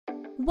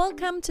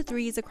Welcome to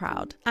Three's a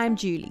Crowd. I'm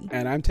Julie.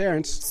 And I'm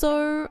Terrence.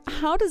 So,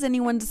 how does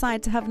anyone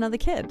decide to have another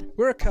kid?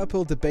 We're a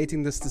couple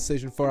debating this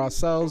decision for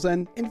ourselves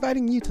and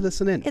inviting you to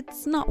listen in.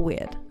 It's not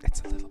weird.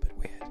 It's a little bit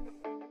weird.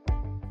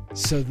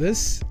 So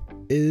this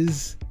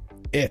is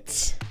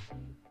it.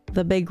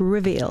 The big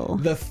reveal.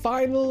 The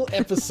final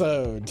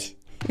episode.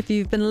 If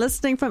you've been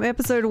listening from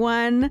episode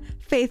 1,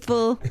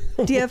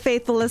 dear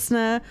faithful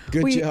listener.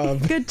 Good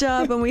job. Good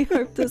job, and we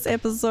hope this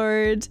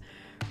episode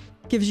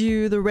gives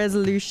you the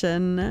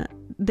resolution,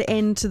 the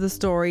end to the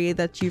story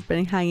that you've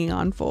been hanging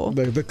on for.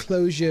 The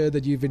closure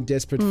that you've been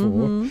desperate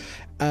for.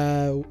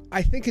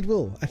 I think it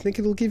will. I think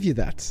it will give you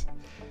that.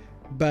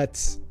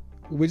 But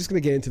we're just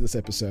going to get into this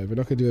episode. We're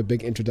not going to do a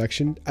big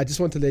introduction. I just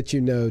want to let you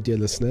know, dear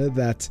listener,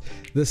 that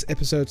this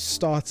episode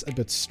starts a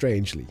bit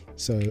strangely.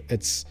 So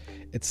it's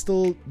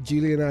still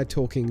Julie and I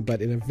talking,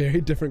 but in a very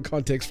different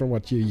context from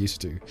what you're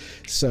used to.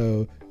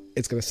 So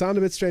it's going to sound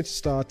a bit strange to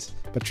start,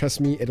 but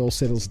trust me, it all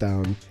settles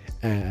down.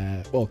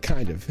 Well,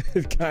 kind of.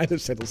 It kind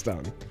of settles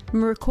down.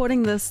 I'm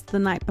recording this the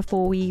night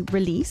before we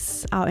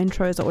release. Our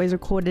intros are always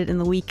recorded in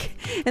the week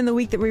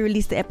that we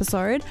release the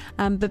episode.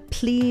 But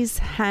please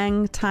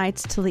hang tight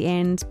till the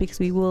end, because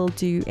we will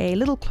do a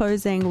little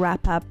closing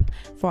wrap up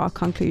for our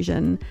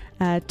conclusion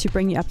to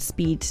bring you up to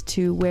speed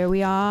to where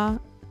we are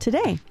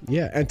today.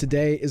 Yeah, and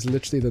today is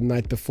literally the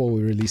night before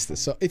we release this.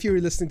 So if you're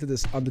listening to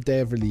this on the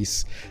day of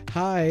release,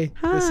 hi.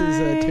 This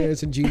is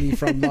Terrence and Julie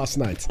from last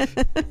night.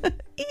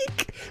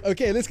 Eek.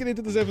 Okay, let's get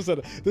into this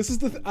episode. This is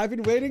I've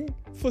been waiting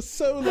for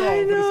so long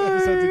for this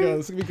episode to go.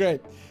 This is gonna be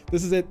great.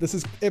 This is it. This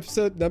is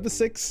episode number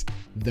 6,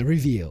 The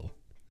Reveal.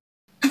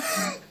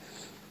 But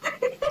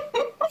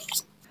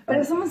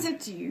if someone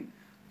said to you,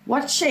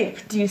 what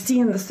shape do you see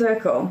in the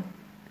circle?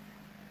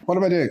 What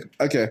am I doing?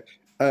 Okay.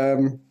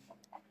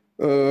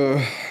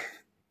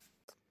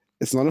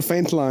 It's not a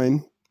faint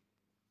line.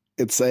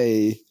 It's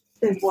a...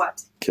 Then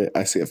what? Okay,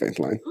 I see a faint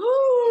line.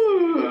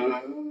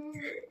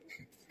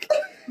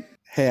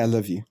 Hey, I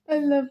love you. I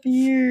love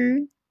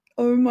you.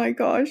 Oh my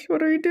gosh,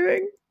 what are you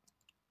doing?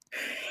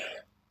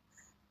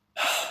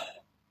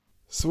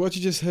 So what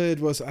you just heard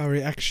was our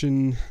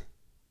reaction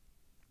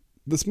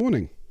this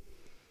morning.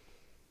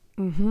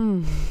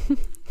 Mm-hmm.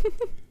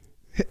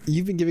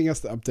 You've been giving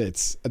us the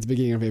updates at the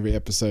beginning of every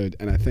episode,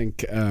 and I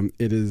think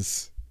it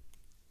is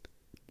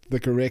the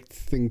correct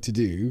thing to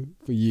do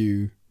for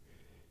you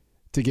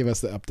to give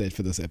us the update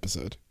for this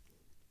episode.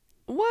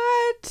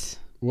 What?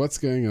 What's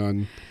going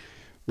on?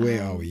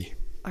 Where are we?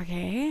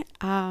 Okay.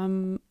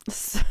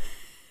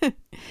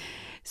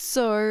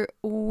 So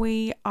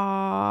we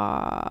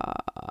are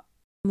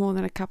more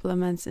than a couple of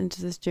months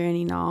into this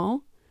journey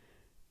now,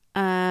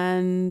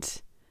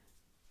 and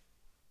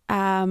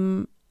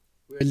we're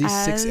at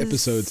least 6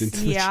 episodes into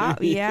the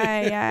journey.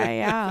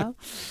 Yeah.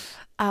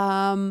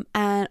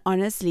 And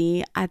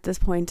honestly, at this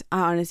point, I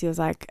honestly was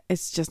like,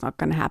 it's just not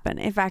going to happen.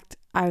 In fact,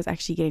 I was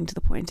actually getting to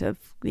the point of,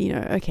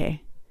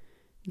 okay,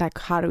 like,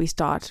 how do we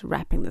start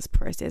wrapping this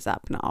process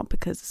up now?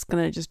 Because it's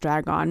going to just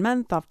drag on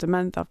month after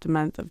month after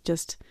month of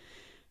just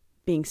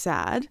being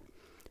sad.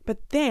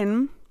 But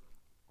then,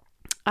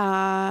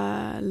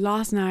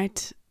 last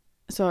night,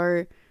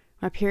 so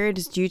my period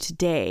is due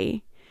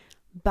today,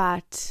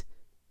 but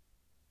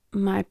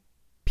my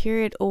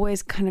period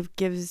always kind of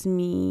gives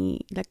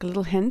me like a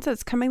little hint that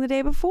it's coming the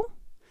day before.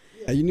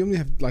 Yeah, you normally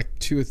have like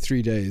 2 or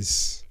 3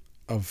 days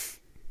of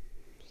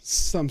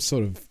some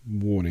sort of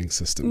warning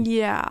system.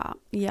 Yeah,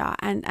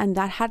 and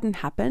that hadn't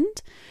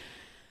happened,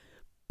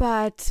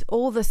 but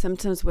all the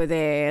symptoms were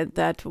there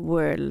that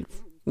were,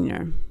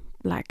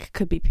 like,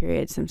 could be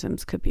period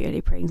symptoms, could be early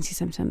pregnancy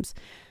symptoms.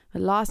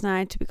 But last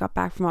night we got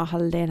back from our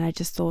holiday, and I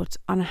just thought,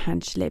 on a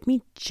hunch, let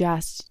me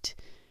just,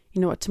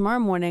 you know what, tomorrow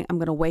morning I'm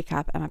going to wake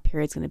up and my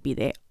period's going to be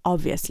there,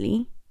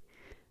 obviously.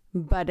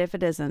 But if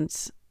it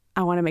isn't,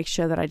 I want to make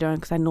sure that I don't,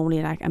 because I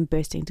normally I'm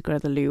bursting to go to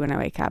the loo when I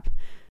wake up.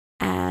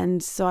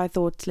 And so I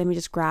thought, let me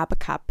just grab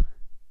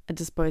a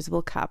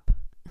disposable cup.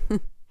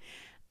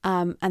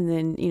 And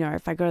then,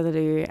 if I go to the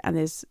loo and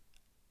there's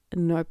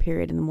no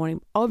period in the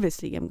morning,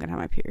 obviously I'm going to have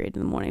my period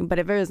in the morning. But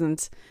if there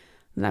isn't,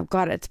 then I've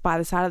got it by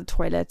the side of the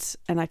toilet,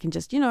 and I can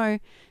just, do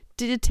a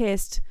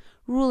test,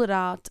 rule it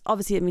out.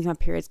 Obviously it means my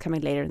period's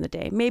coming later in the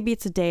day. Maybe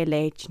it's a day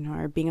late,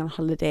 being on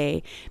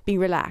holiday, being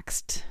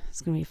relaxed.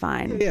 It's going to be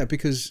fine. Yeah,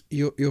 because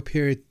your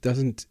period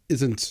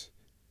isn't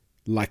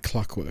like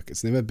clockwork.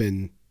 It's never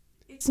been...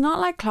 It's not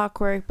like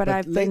clockwork, but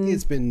I've been...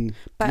 It's been...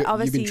 But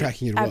obviously, you've been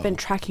tracking it well. I've been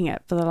tracking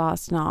it for the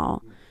last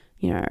now,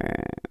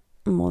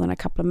 more than a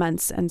couple of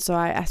months. And so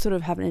I sort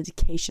of have an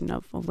indication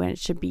of when it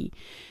should be.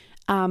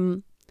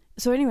 So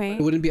anyway...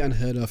 It wouldn't be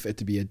unheard of it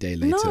to be a day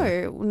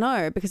later.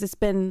 No, because it's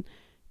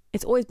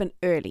always been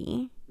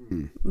early.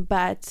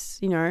 But,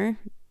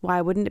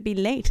 why wouldn't it be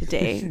late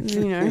today?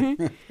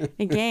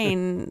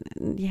 Again,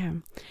 yeah.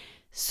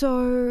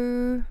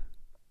 So...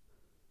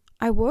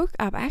 I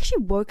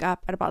actually woke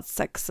up at about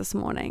 6 this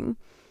morning.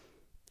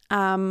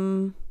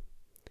 And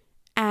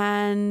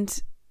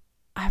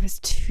I was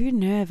too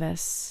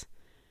nervous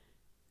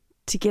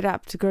to get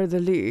up to go to the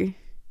loo.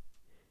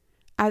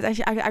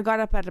 I got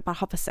up at about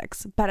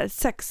 6:30, but at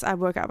 6 I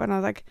woke up and I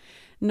was like,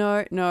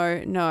 no,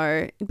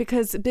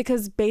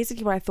 because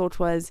basically what I thought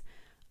was,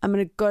 I'm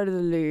gonna go to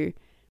the loo,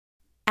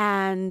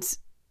 and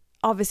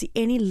obviously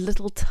any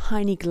little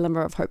tiny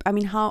glimmer of hope. I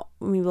mean,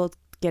 we'll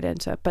get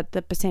into it, but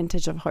the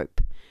percentage of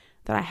hope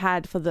that I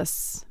had for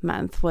this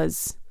month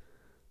was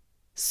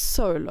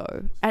so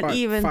low, and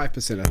even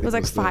 5%. I think it was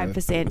like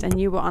 5%, and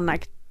you were on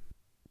like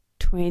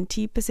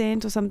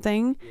 20% or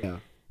something. Yeah,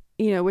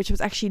 you know, which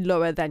was actually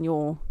lower than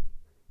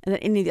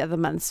any of the other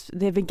months.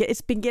 It's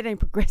been getting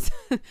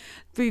progressive.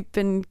 We've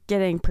been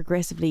getting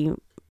progressively.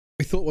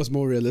 We thought was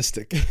more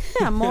realistic.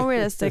 Yeah, more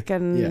realistic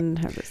and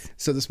hopeless.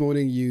 So this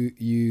morning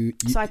you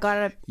So I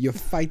got it. You're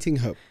fighting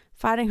hope.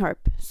 Fighting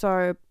hope.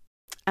 So,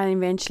 and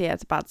eventually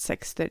at about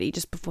 6:30,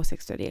 just before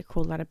 6:30, I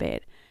crawled out of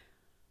bed.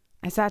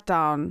 I sat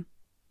down.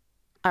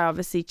 I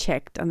obviously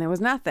checked, and there was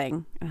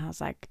nothing. And I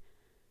was like,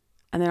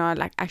 and then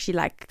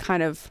I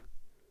kind of.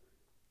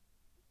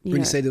 When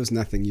you say there was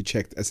nothing, you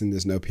checked as in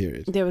there's no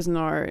period. There was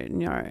no,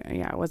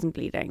 I wasn't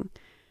bleeding.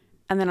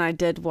 And then I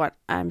did what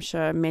I'm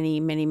sure many,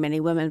 many, many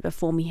women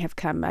before me have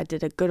come. I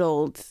did a good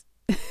old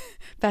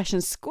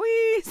fashioned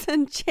squeeze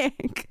and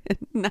check.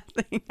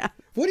 Nothing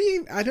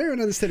happened. I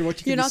don't understand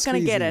what you're not going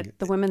to get it.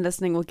 The women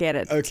listening will get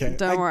it. Okay.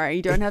 Don't worry.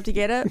 You don't have to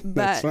get it.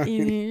 But fine.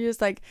 you're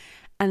just like,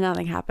 and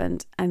nothing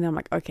happened. And then I'm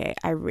like, okay,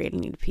 I really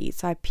need to pee.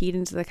 So I peed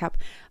into the cup.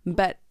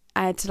 But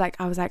I had to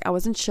I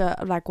wasn't sure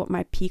what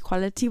my pee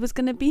quality was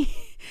going to be.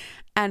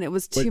 And it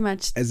was too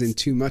much. As in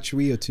too much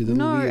wee or too little wee?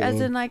 No,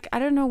 as in I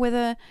don't know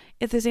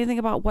if there's anything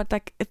about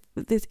if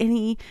there's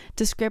any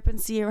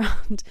discrepancy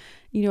around,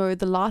 the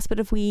last bit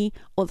of wee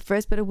or the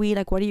first bit of wee.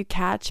 Like, what do you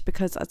catch?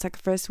 Because it's like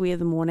the first wee of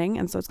the morning.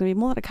 And so it's going to be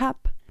more than a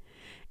cup.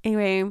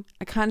 Anyway,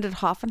 I kind of did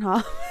half and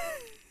half.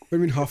 What do you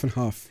mean half and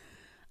half?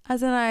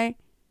 As in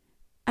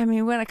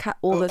we're going to cut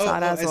all this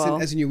out as well.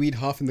 As in you weed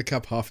half in the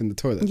cup, half in the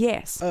toilet?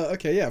 Yes. Oh,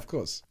 okay. Yeah, of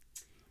course.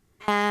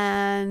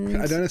 And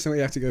I don't understand why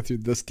you have to go through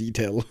this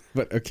detail,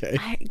 but okay.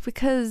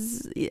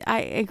 Because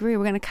I agree,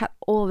 we're going to cut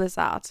all this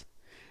out.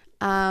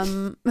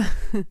 I'm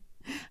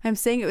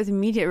saying it with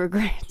immediate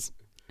regret.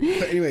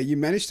 But anyway, you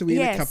managed to wee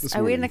in a cup this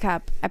morning. I weed in a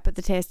cup. I put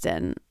the test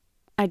in.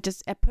 I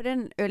put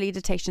in early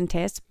detection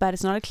test, but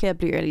it's not a clear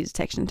blue early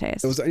detection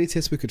test. It was the only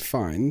test we could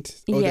find,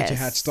 or that you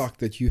had stock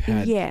that you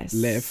had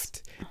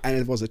left, and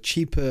it was a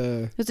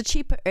cheaper. It was a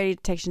cheaper early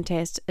detection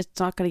test. It's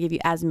not going to give you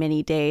as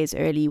many days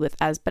early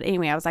but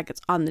anyway, I was like,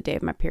 it's on the day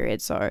of my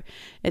period, so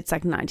it's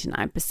like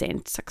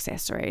 99%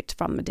 success rate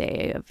from the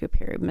day of your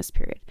missed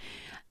period,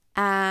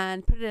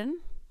 and put it in.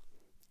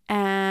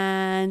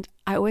 And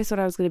I always thought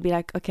I was going to be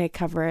like, okay,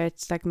 cover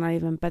it, like not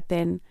even, but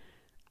then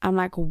I'm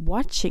like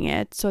watching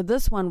it. So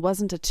this one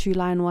wasn't a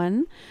 2-line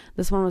one.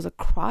 This one was a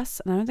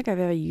cross. And I don't think I've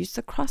ever used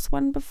the cross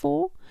one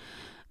before.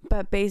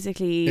 But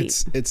basically...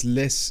 It's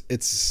less...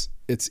 It's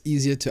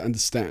easier to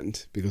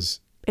understand because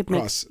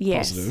cross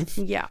positive.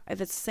 Yeah.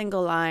 If it's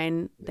single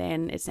line,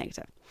 then it's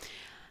negative.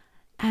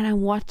 And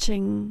I'm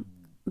watching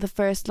the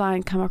first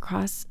line come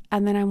across.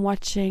 And then I'm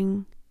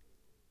watching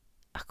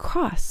a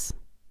cross.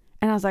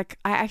 And I was like...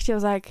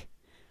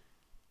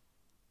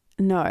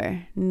 No.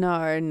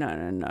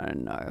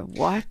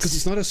 What? Because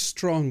it's not a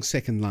strong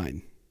second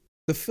line.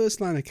 The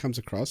first line that comes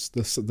across,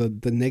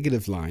 the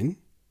negative line,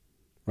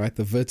 right?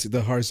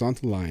 The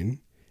horizontal line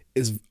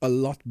is a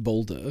lot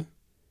bolder.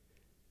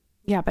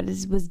 Yeah, but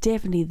it was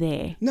definitely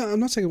there. No,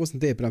 I'm not saying it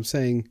wasn't there, but I'm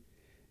saying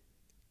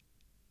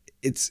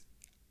it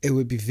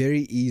would be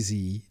very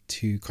easy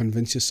to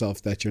convince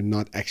yourself that you're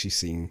not actually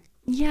seeing.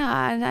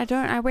 Yeah, and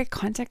I wear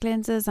contact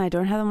lenses and I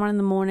don't have them on in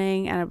the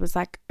morning, and it was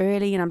like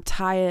early and I'm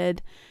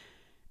tired.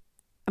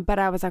 But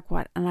I was like,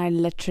 what? And I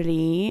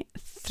literally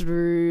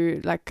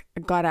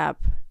got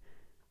up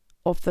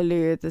off the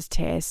loo at this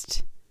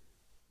test.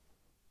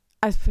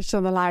 I switched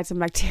on the lights. I'm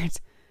like, Terrence,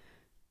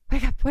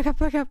 wake up.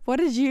 What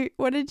did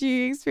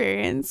you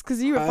experience?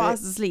 Because you were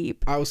fast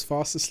asleep. I was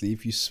fast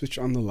asleep. You switch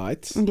on the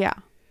light. Yeah.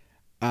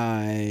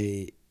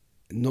 I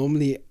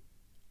normally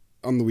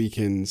on the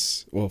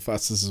weekends, well, for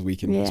us this is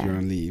weekend because we're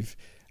on leave,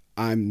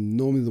 I'm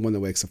normally the one that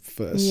wakes up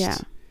first. Yeah.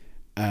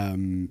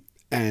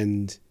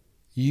 And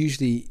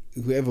usually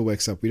whoever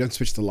wakes up, we don't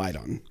switch the light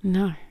on.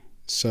 No.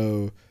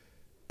 So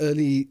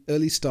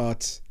early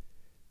start,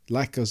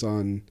 light goes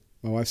on,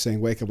 my wife's saying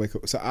wake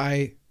up. So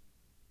I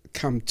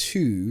come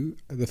to,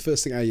 the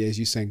first thing I hear is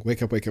you saying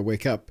wake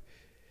up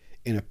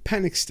in a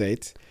panic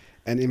state,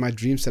 and in my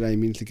dream state I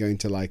immediately go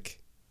into like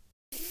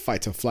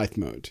fight or flight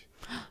mode.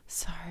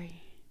 Sorry.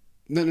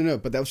 No,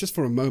 but that was just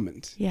for a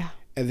moment. Yeah.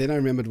 And then I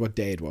remembered what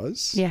day it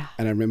was. Yeah.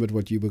 And I remembered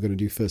what you were going to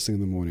do first thing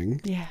in the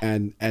morning. Yeah.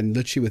 And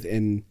literally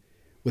within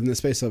the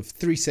space of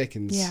 3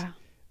 seconds,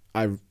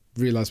 I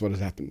realized what had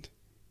happened.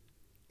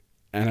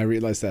 And I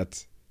realized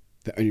that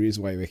the only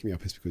reason why you're waking me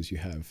up is because you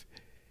have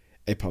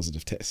a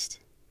positive test.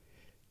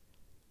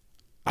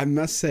 I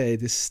must say,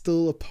 there's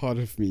still a part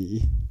of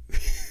me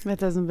that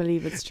doesn't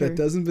believe it's true. That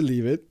doesn't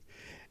believe it.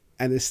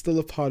 And there's still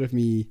a part of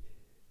me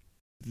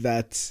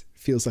that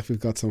feels like we've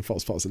got some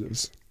false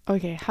positives.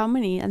 Okay, how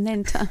many? And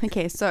then,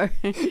 okay, so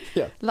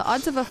Yeah. the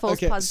odds of a false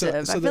Okay, so-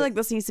 positive. so I feel like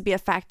this needs to be a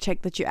fact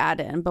check that you add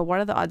in, but what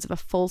are the odds of a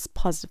false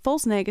positive?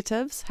 False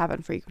negatives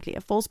happen frequently.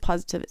 A false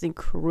positive is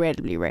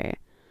incredibly rare.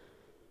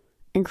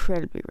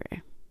 Incredibly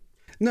rare.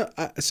 No,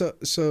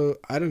 so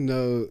I don't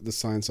know the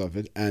science of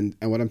it, and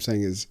what I'm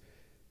saying is,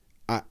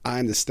 I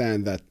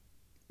understand that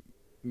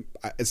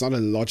it's not a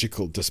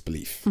logical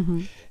disbelief.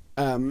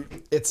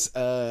 It's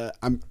I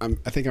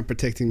think I'm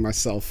protecting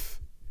myself,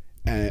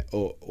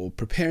 or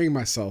preparing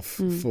myself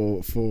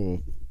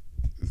for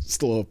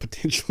still a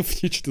potential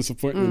future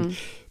disappointment,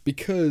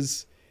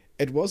 because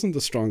it wasn't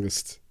the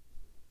strongest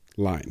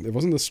line. It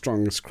wasn't the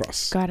strongest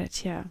cross. Got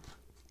it, yeah.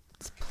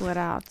 Let's pull it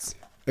out.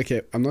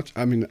 Okay, I don't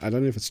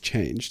know if it's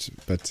changed,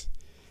 but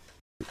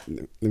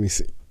let me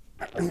see.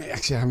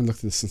 Actually, I haven't looked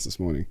at this since this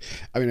morning.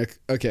 I mean,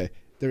 okay,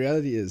 the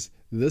reality is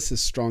this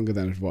is stronger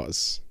than it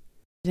was.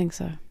 I think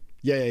so.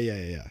 Yeah,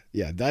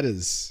 that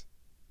is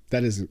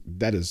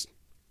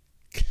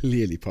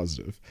clearly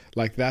positive.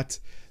 Like that,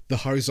 the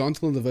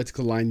horizontal and the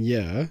vertical line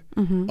here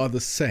are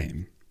the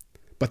same.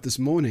 But this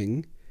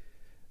morning,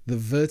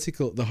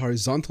 the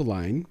horizontal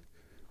line,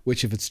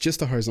 which if it's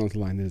just a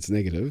horizontal line then it's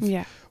negative,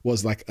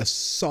 was like a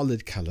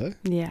solid color.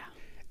 Yeah.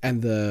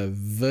 And the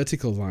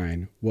vertical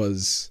line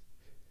was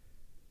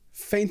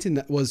faint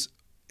enough,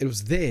 it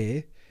was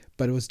there,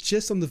 but it was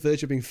just on the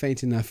verge of being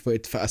faint enough for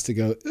us to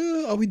go,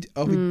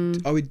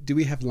 do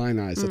we have line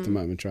eyes at the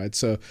moment, right?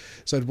 So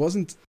it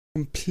wasn't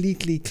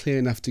completely clear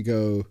enough to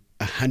go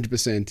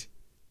 100%,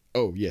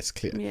 oh yes,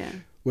 clear. Yeah.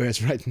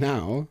 Whereas right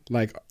now,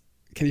 like,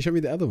 can you show me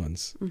the other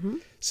ones?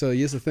 So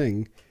here's the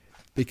thing.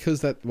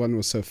 Because that one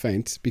was so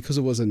faint, because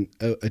it was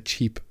a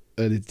cheap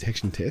early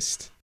detection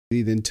test,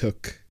 we then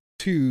took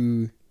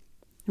 2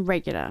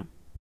 regular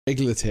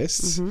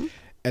tests, and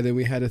then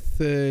we had a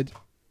third.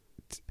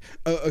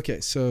 Oh,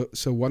 okay. So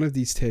one of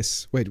these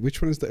tests. Wait,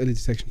 which one is the early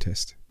detection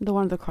test? The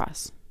one with the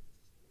cross.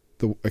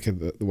 The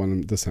one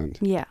on this hand.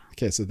 Yeah.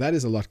 Okay, so that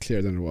is a lot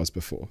clearer than it was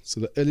before. So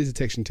the early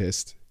detection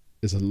test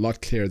is a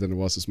lot clearer than it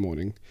was this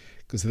morning,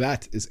 because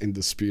that is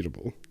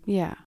indisputable.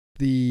 Yeah.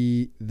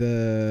 The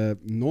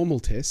normal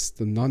tests,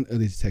 the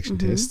non-early detection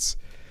tests,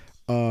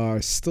 are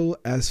still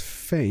as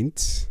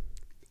faint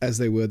as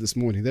they were this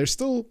morning. They're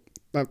still,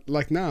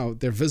 like now,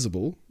 they're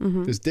visible.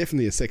 There's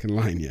definitely a second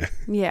line here.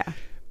 Yeah.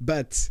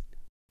 But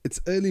it's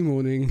early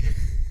morning.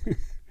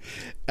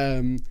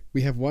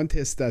 We have one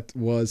test that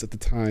was at the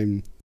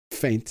time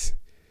faint.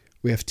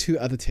 We have 2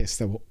 other tests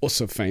that were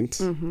also faint.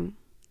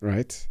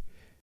 Right?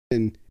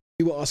 And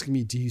you were asking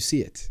me, do you see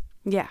it?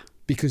 Yeah.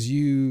 Because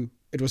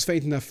it was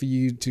faint enough for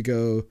you to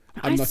go,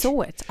 I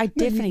saw it. I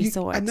definitely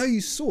saw it. I know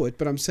you saw it,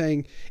 but I'm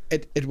saying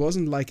it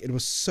wasn't like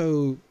it's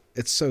so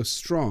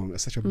strong,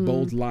 it's such a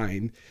bold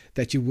line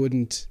that you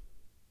wouldn't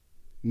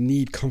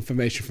need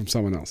confirmation from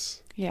someone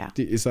else. Yeah.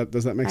 Does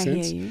that make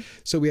sense? I hear you.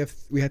 So we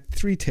had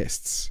 3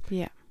 tests.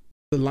 Yeah.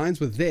 The lines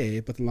were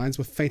there, but the lines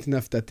were faint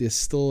enough that there's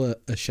still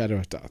a shadow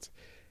of doubt.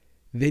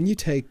 Then you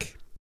take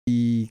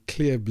the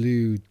clear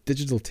blue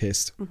digital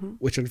test,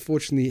 which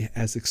unfortunately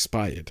has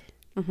expired.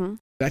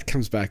 That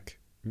comes back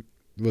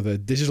with a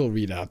digital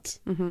readout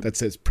that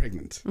says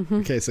pregnant.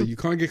 Okay, so you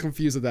can't get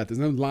confused with that. There's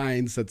no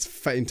lines that's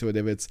faint or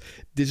whatever. It's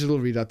digital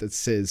readout that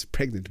says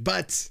pregnant,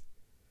 but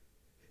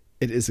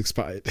it is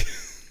expired.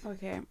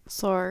 Okay,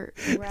 so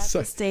we're at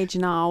the stage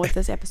now with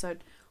this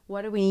episode.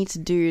 What do we need to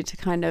do to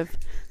kind of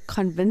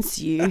convince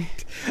you?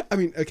 I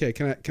mean, okay,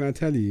 can I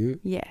tell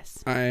you?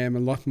 Yes. I am a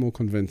lot more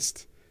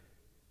convinced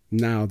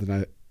now than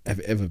I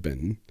have ever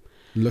been,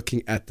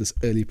 looking at this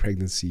early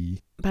pregnancy.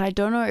 But I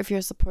don't know if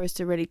you're supposed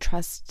to really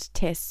trust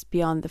tests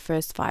beyond the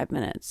first 5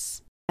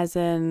 minutes. As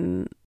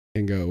in...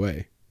 Can go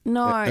away.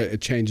 No.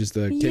 It changes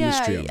the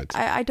chemistry of it.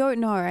 I don't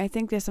know. I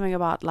think there's something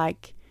about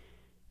like,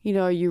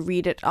 you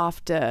read it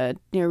after,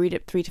 read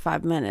it 3 to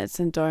 5 minutes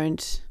and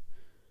don't...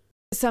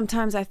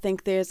 Sometimes I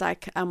think there's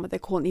like what they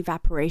call an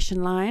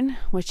evaporation line,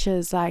 which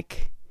is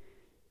like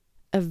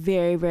a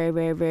very, very,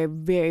 very, very,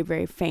 very,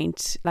 very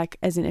faint, like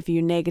as in if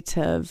you're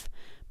negative,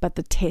 but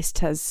the test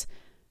has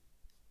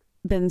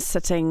been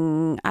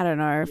sitting, I don't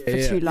know,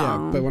 for too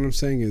long. Yeah. But what I'm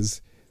saying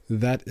is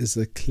that is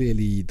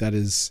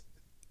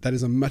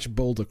a much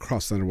bolder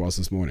cross than it was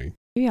this morning.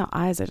 Maybe our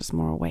eyes are just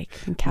more awake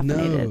and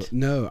caffeinated.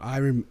 No.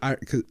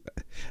 Cause,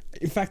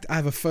 in fact, I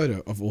have a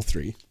photo of all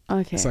 3.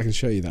 Okay. So I can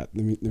show you that.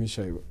 Let me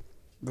show you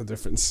the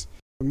difference.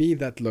 For me,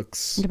 that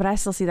looks... Yeah, but I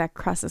still see that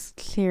cross as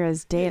clear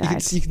as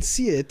daylight. You can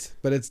see it,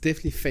 but it's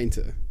definitely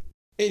fainter.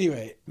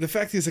 Anyway, the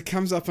fact is it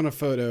comes up on a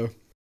photo.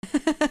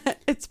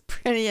 It's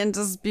pretty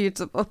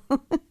indisputable.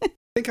 I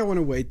think I want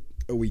to wait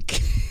a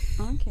week.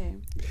 Okay.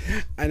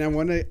 And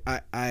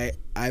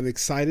I'm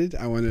excited.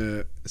 I want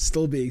to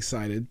still be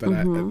excited, but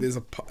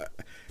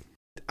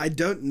I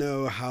don't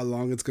know how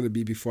long it's going to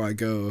be before I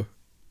go,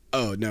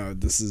 oh no,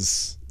 this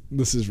is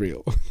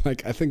real.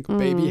 Like, I think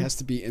baby has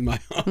to be in my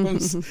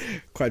arms,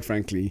 quite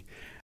frankly,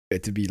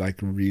 it to be like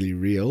really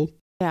real.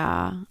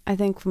 Yeah, I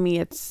think for me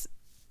it's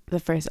the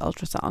first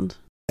ultrasound.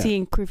 Yeah.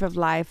 Seeing proof of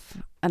life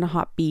and a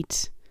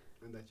heartbeat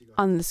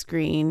on the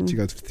screen. You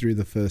go through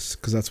the first,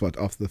 because that's what,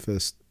 after the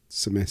first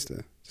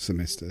trimester.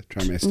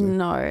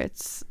 No,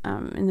 it's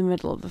in the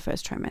middle of the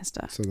first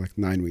trimester. So like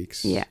 9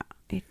 weeks. Yeah,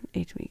 8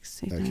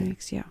 weeks, 9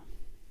 weeks. Yeah.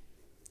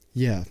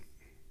 Yeah.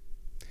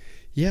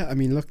 Yeah. I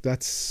mean, look, I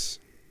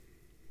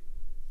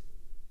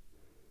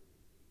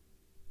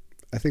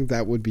think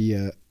that would be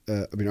I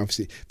mean,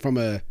 obviously,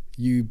 from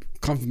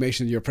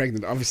confirmation that you're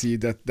pregnant, obviously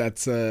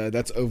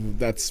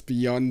that's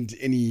beyond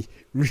any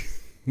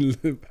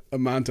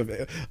amount of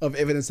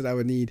evidence that I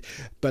would need.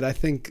 But I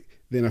think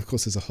then, of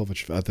course, there's a whole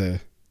bunch of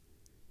other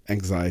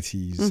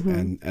anxieties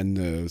and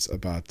nerves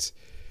about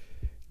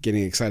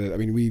getting excited. I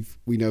mean, we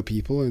know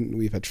people and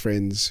we've had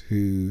friends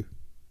who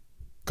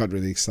got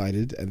really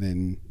excited and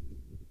then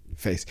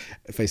face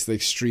the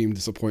extreme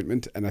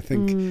disappointment. And I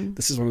think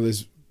this is one of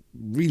those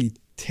really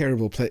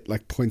terrible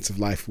points of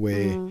life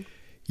where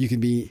you can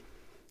be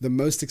the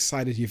most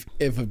excited you've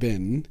ever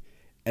been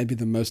and be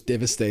the most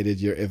devastated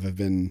you've ever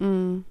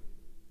been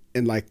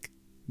in like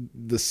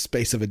the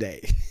space of a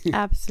day.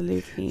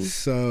 Absolutely.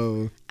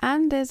 So,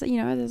 and there's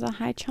a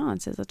high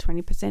chance, there's a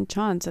 20%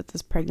 chance that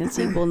this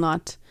pregnancy will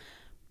not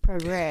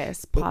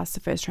progress past the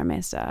first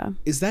trimester.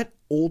 Is that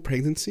all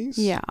pregnancies?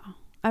 Yeah.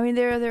 I mean,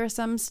 there are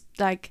some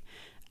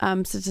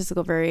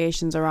statistical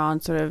variations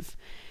around sort of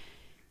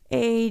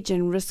age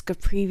and risk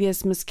of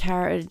previous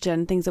miscarriage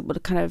and things that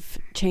would kind of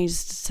change the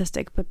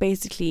statistic, but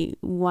basically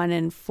 1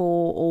 in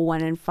 4 or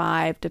 1 in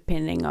 5,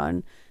 depending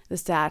on the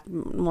stat,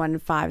 1 in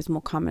 5 is more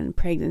common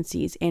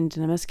pregnancies end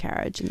in a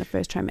miscarriage in the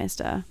first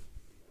trimester.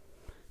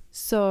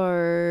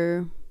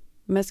 So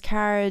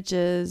miscarriage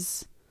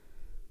is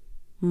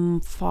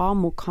far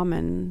more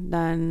common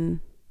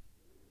than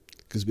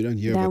because we don't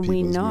hear about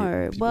we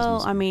know.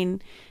 Well, I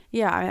mean,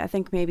 yeah, I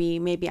think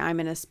maybe I'm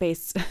in a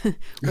space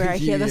where I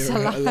hear this a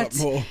lot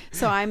more.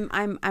 So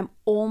I'm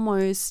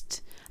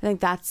almost, I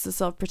think that's the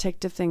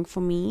self-protective thing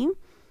for me.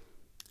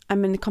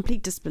 I'm in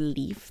complete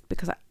disbelief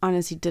because I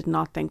honestly did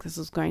not think this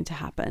was going to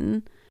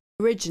happen.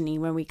 Originally,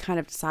 when we kind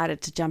of decided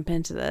to jump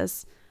into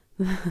this,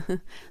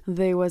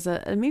 there was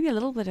maybe a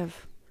little bit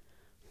of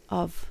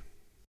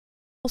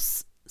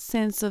false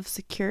sense of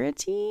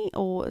security,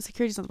 or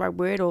security is not the right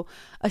word, or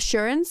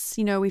assurance.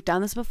 We've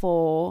done this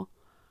before.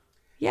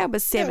 Yeah, it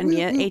was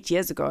 8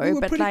 years ago. We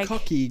were but pretty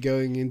cocky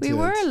going into it. We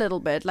were a little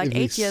bit,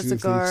 8 years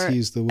ago.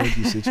 Excuse the word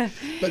usage.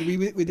 But we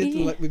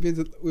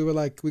were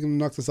like, we're going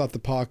to knock this out the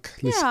park.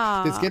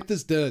 Let's get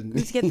this done.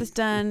 Let's get this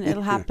done.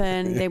 It'll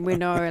happen. Then we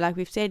know,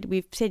 we've said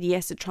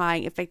yes to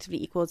trying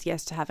effectively equals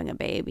yes to having a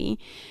baby.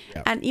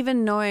 Yeah. And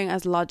even knowing,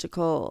 as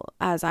logical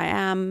as I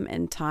am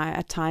at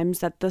times,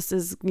 that this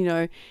is,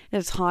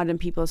 it's hard and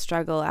people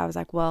struggle. I was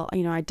like, well,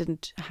 I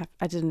didn't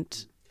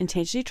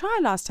intentionally try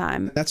last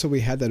time. That's why we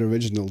had that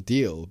original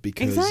deal,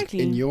 because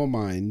in your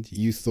mind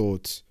you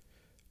thought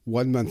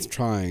 1 month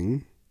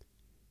trying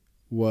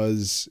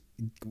was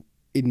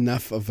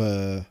enough of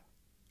a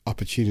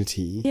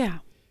opportunity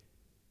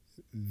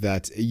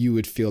that you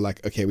would feel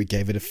like, okay, we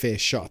gave it a fair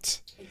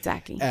shot.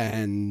 Exactly.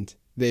 And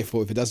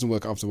therefore, if it doesn't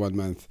work after 1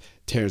 month,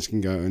 Terrence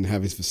can go and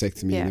have his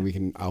vasectomy, and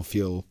then I'll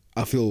feel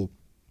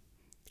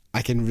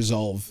I can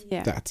resolve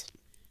that.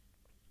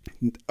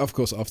 Of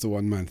course, after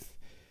 1 month.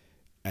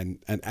 And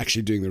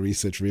actually doing the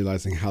research,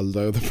 realizing how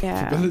low the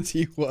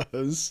probability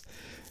was.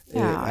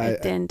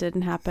 It then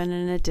didn't happen,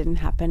 and it didn't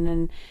happen,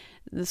 and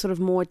the sort of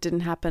more it didn't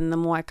happen, the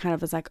more I kind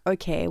of was like,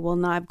 okay, well,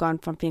 now I've gone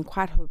from being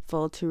quite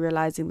hopeful to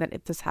realizing that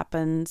if this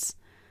happens,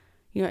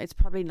 it's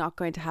probably not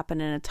going to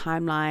happen in a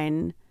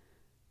timeline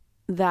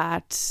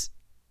that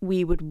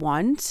we would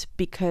want,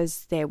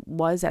 because there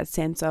was that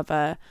sense of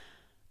a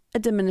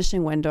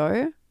diminishing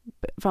window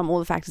from all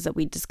the factors that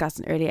we discussed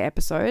in earlier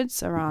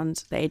episodes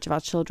around the age of our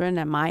children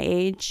and my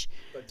age.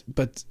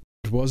 But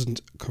it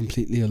wasn't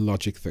completely a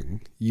logic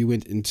thing. You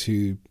went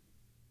into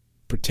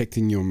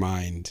protecting your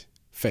mind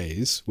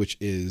phase, which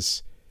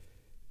is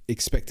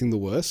expecting the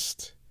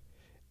worst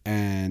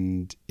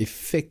and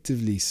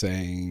effectively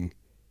saying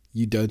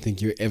you don't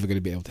think you're ever going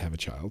to be able to have a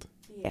child.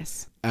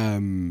 Yes.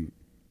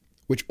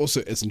 Which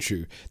also isn't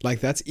true.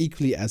 That's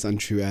equally as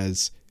untrue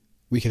as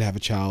we could have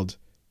a child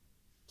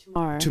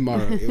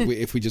tomorrow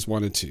if we just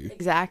wanted to.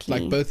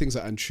 Exactly. Both things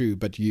are untrue,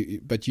 but you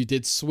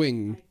did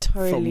swing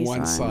from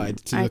one side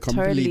to the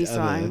complete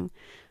other.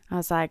 I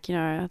was like,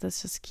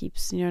 this just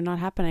keeps, not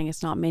happening.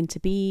 It's not meant to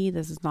be.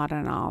 This is not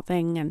an our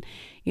thing. And,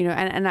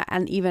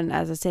 and even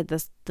as I said,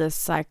 this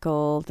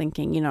cycle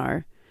thinking,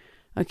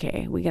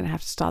 okay, we're going to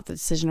have to start the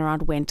decision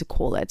around when to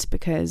call it,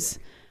 because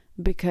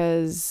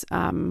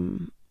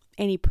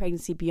any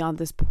pregnancy beyond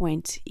this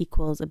point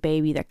equals a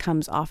baby that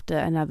comes after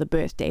another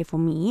birthday for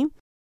me.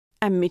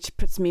 And which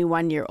puts me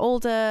 1 year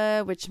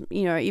older, which,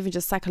 even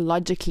just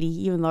psychologically,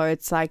 even though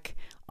it's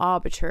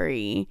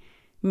arbitrary,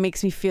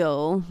 makes me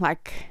feel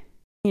like,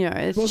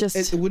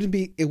 it wouldn't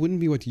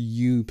be what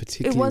you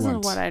particularly want. It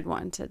wasn't what I'd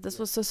wanted. This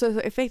was so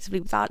effectively,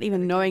 without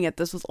even knowing it,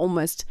 this was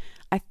almost,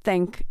 I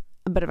think,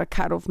 a bit of a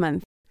cutoff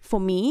month for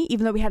me,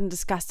 even though we hadn't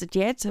discussed it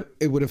yet.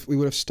 We would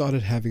have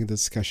started having a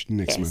discussion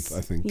next Yes. month,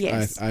 I think.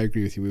 Yes. I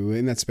agree with you. We were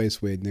in that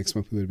space where next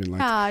month we would have been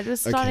like, It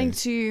was starting okay,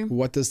 to...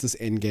 what does this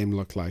end game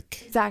look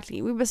like?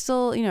 Exactly. We were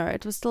still,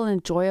 it was still an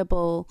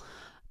enjoyable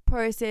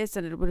process,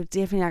 and it would have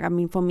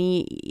definitely, for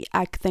me,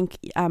 I think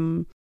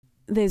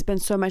there's been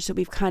so much that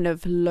we've kind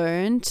of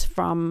learned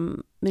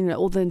from,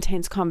 all the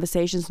intense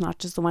conversations, not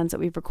just the ones that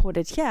we've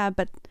recorded here,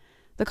 but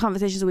the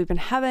conversations that we've been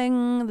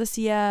having this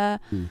year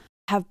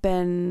have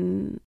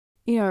been,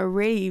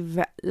 really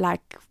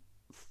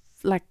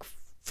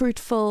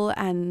fruitful.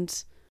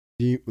 And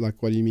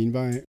what do you mean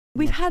by?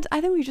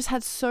 I think we've just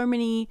had so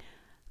many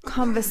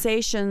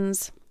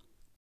conversations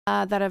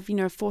that have,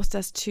 forced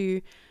us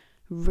to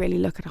really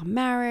look at our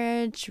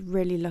marriage,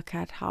 really look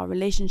at our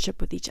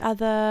relationship with each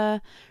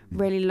other,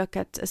 really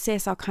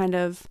assess our kind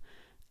of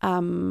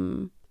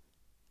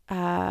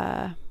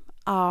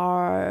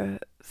our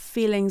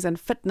feelings and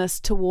fitness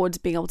towards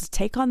being able to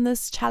take on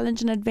this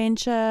challenge and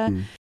adventure.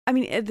 I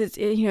mean,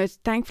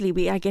 thankfully,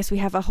 we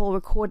have a whole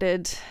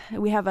recorded.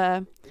 We have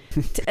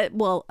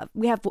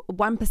we have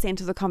 1%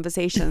 of the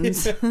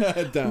conversations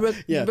recorded.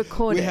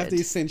 We have the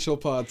essential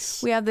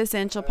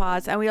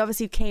parts. And we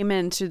obviously came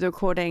into the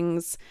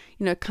recordings,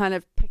 kind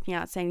of picking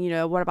out, saying,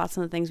 what about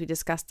some of the things we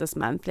discussed this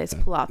month? Let's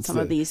pull out some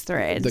of these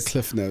threads. The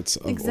cliff notes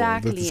of all the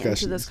exactly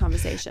discussions. into this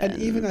conversation.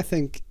 And even I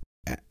think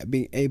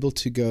being able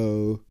to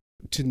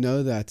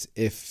know that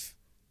if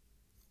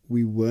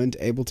we weren't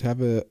able to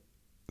have a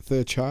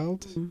third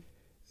child,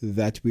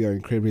 that we are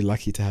incredibly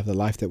lucky to have the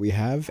life that we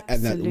have. Absolutely.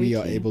 And that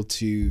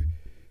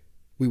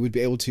we would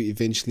be able to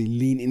eventually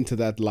lean into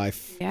that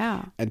life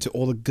and to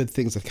all the good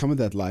things that come with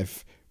that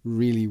life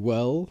really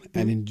well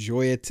and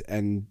enjoy it,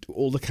 and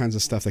all the kinds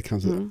of stuff that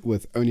comes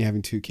with only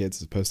having 2 kids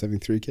as opposed to having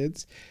 3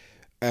 kids,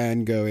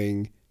 and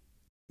going,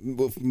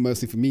 well,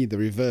 mostly for me, the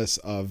reverse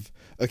of,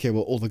 okay,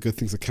 well, all the good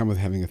things that come with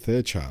having a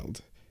third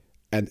child,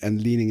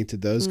 and leaning into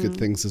those good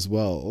things as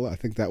well. I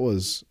think that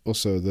was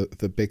also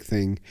the big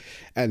thing.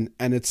 And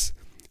it's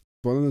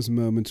one of those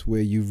moments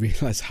where you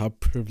realize how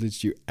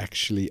privileged you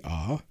actually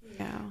are,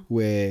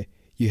 where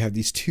you have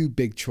these 2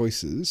 big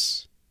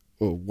choices,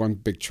 or 1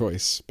 big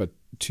choice, but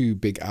 2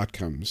 big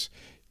outcomes,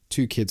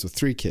 2 kids or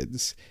 3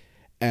 kids,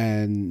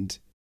 and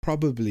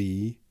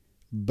probably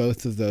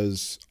both of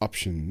those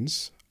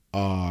options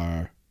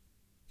are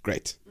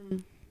great.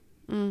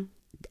 Are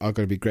going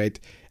to be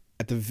great.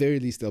 At the very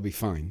least, they'll be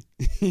fine.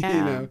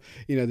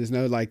 There's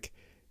no like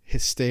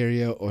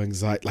hysteria or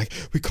anxiety, like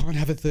we can't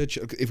have a third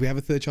child. If we have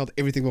a third child,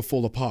 everything will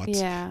fall apart.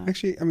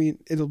 Actually, I mean,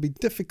 it'll be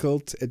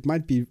difficult. It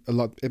might be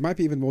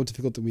even more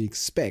difficult than we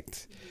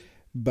expect.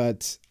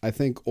 But I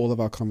think all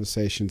of our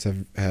conversations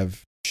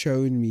have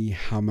shown me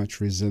how much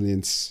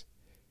resilience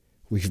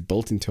we've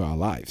built into our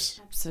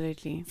lives.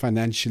 Absolutely.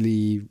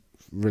 Financially,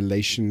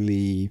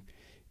 relationally,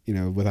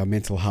 with our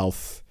mental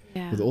health,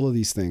 with all of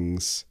these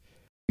things,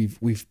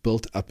 we've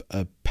built up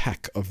a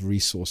pack of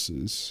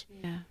resources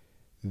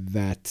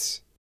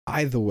that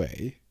either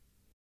way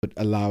would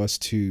allow us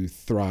to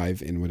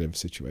thrive in whatever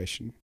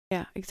situation.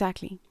 Yeah,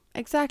 exactly.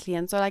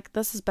 And so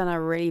this has been a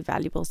really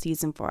valuable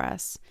season for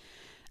us.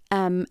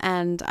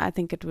 And I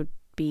think it would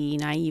be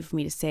naive for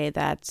me to say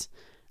that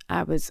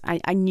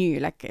I knew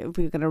if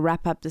we were going to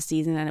wrap up the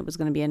season and it was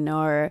going to be a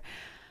no.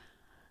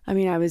 I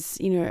mean,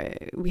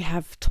 we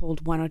have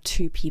told 1 or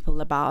 2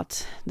 people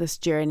about this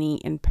journey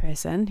in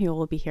person who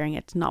will be hearing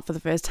it not for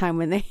the first time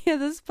when they hear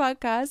this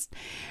podcast.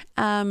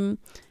 And,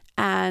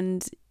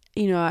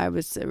 I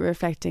was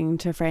reflecting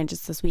to a friend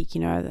just this week,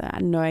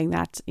 knowing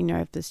that,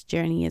 if this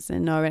journey is a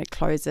no and it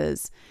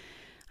closes,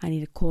 I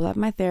need to call up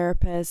my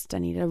therapist. I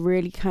need to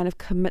really kind of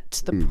commit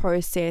to the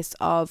process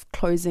of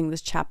closing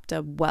this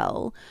chapter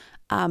well.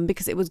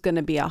 Because it was going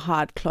to be a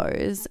hard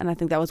close. And I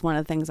think that was one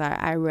of the things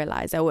I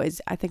realized.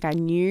 I think I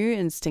knew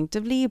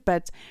instinctively,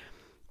 but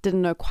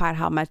didn't know quite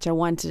how much I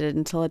wanted it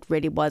until it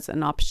really was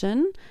an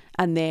option.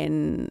 And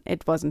then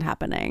it wasn't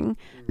happening.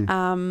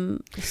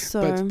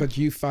 But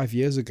you 5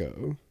 years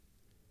ago,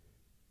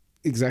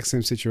 exact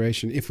same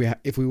situation. If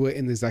we were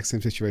in the exact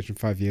same situation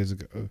 5 years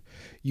ago,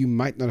 you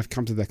might not have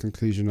come to that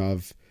conclusion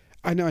of,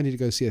 I know I need to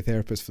go see a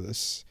therapist for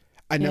this.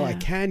 I know I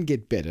can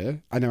get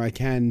better. I know I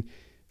can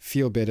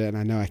feel better, and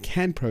I know I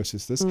can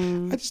process this.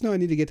 I just know I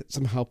need to get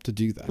some help to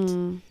do that.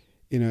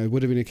 It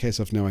would have been a case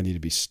of, no, I need to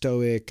be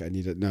stoic.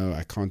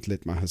 I can't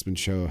let my husband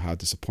show how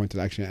disappointed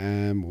I actually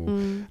am,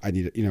 or I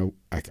need to,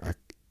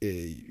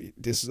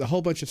 there's a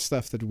whole bunch of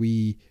stuff that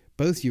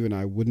both you and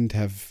I wouldn't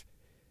have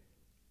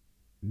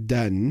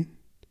done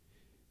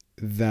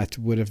that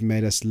would have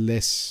made us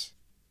less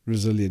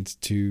resilient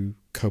to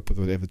cope with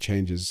whatever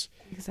changes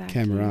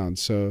came around.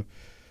 So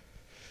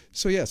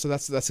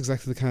that's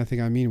exactly the kind of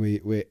thing I mean.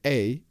 Where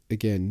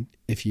again,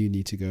 if you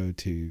need to go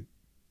to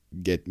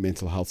get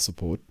mental health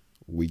support,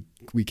 we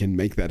can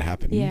make that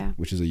happen,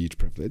 which is a huge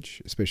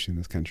privilege, especially in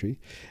this country.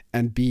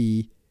 And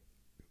B,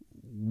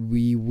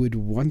 we would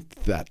want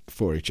that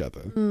for each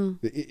other. We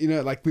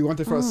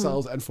want it for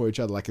ourselves and for each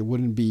other. It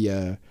wouldn't be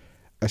a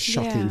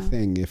shocking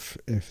thing if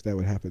that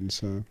would happen.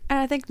 So, and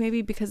I think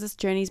maybe because this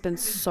journey's been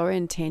so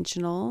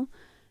intentional,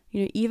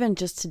 even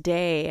just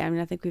today, I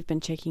mean, I think we've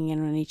been checking in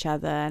on each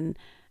other, and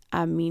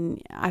I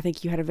mean, I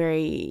think you had a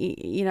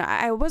very,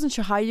 I wasn't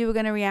sure how you were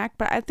going to react,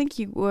 but I think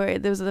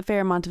there was a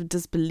fair amount of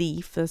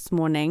disbelief this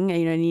morning,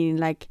 needing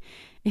like,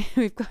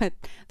 we've got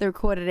the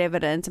recorded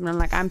evidence, and I'm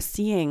like, I'm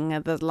seeing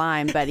the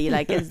line, buddy,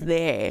 like it's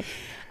there.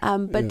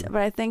 But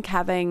I think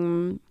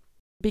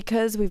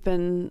because we've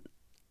been,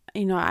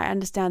 I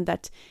understand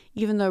that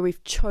even though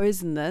we've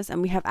chosen this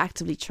and we have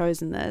actively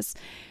chosen this,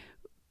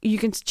 you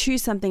can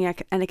choose something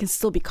and it can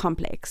still be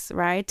complex,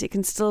 right? It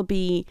can still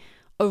be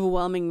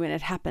overwhelming when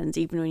it happens,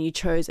 even when you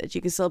chose it.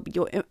 You can still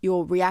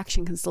your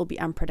reaction can still be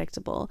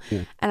unpredictable.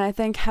 And I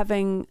think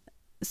having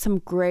some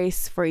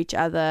grace for each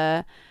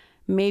other,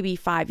 maybe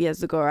 5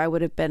 years ago I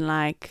would have been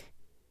like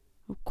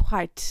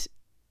quite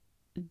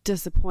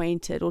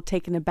disappointed or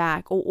taken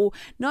aback, or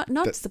not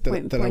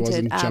disappointed that I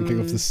wasn't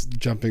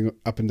jumping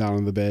up and down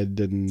on the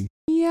bed, and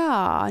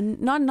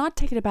not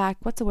taken aback.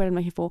 What's the word I'm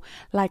looking for?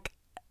 Like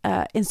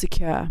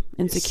insecure.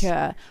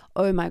 Yes.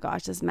 Oh my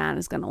gosh, this man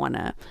is going to want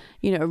to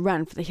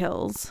run for the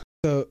hills.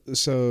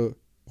 So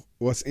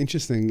what's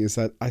interesting is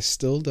that I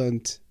still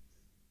don't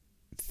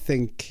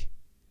think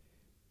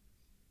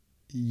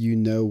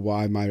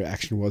why my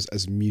reaction was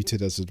as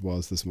muted as it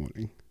was this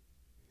morning.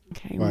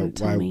 Okay,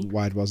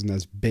 why it wasn't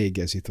as big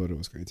as you thought it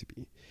was going to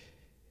be.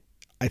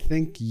 I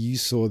think you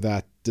saw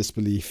that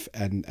disbelief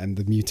and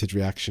the muted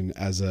reaction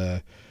as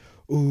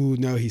oh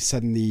no, he's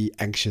suddenly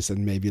anxious,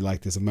 and maybe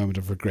like there's a moment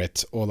of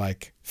regret or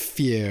like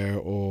fear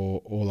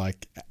or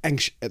like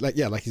anxious,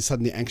 like he's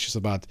suddenly anxious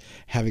about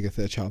having a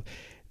third child.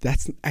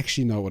 That's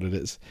actually not what it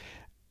is.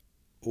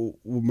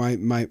 My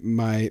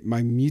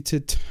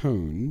muted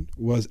tone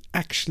was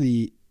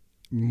actually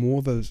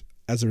more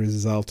as a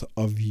result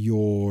of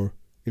your,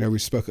 we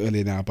spoke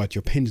earlier now about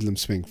your pendulum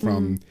swing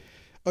from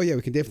oh yeah,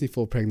 we can definitely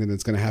fall pregnant,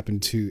 it's going to happen,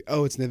 to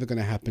oh, it's never going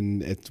to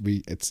happen,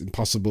 it's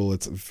impossible,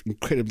 it's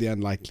incredibly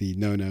unlikely,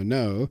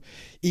 no.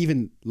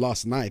 Even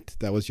last night,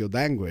 that was your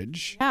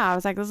language. I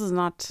was like, this is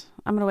not,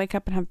 I'm going to wake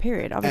up and have a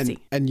period, obviously.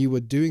 And you were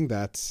doing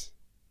that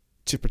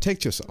to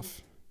protect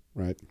yourself,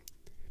 right?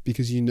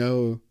 Because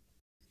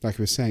like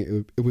we were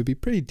saying, it would be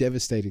pretty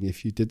devastating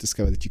if you did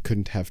discover that you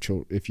couldn't have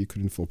children, if you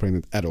couldn't fall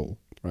pregnant at all,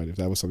 right? If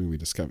that was something we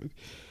discovered.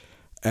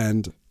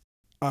 And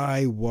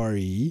I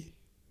worry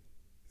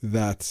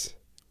that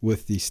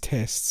with these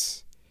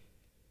tests,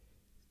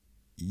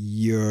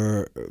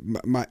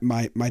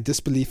 my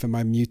disbelief and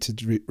my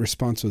muted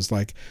response was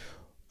like,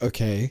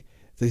 okay,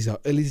 these are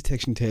early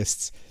detection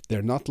tests.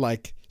 They're not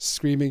like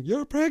screaming,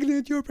 you're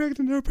pregnant.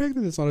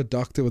 It's not a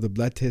doctor with a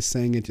blood test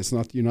saying it.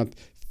 You're not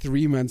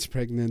 3 months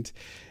pregnant.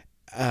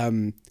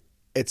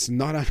 It's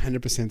not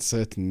 100%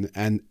 certain,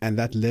 and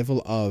that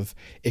level of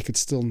it could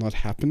still not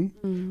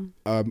happen,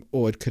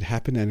 or it could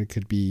happen and it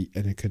could be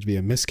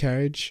a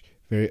miscarriage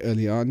very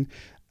early on,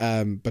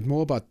 but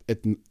more about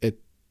it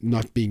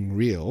not being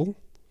real,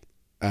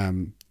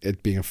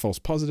 it being a false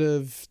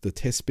positive, the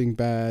test being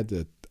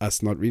bad,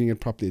 us not reading it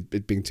properly,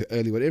 it being too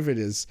early, whatever it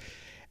is,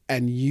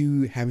 and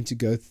you having to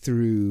go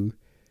through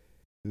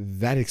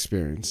that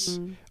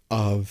experience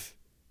of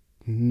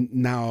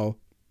now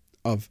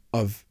of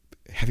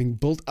having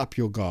built up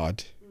your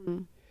guard,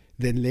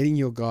 then letting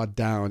your guard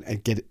down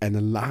and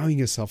allowing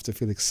yourself to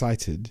feel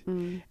excited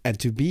and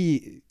to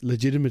be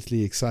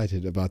legitimately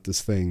excited about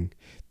this thing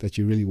that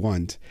you really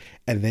want,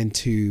 and then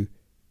to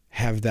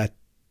have that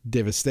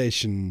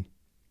devastation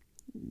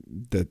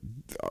that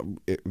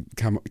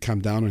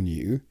come down on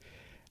you.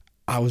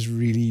 I was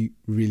really,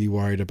 really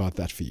worried about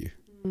that for you.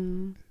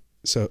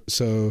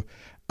 So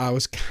I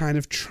was kind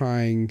of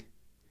trying,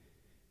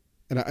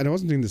 and I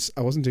wasn't doing this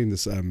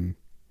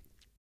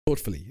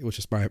thoughtfully. It was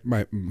just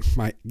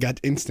my gut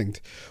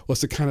instinct was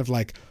to kind of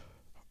like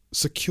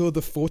secure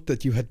the fort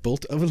that you had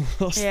built over the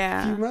last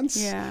few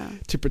months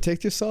to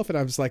protect yourself. And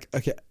I was like,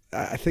 okay,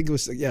 I think it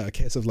was a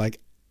case of like,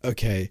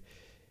 okay,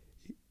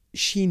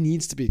 she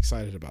needs to be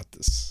excited about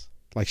this.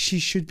 Like, she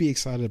should be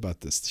excited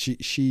about this.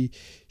 She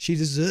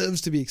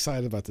deserves to be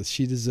excited about this.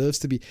 She deserves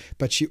to be,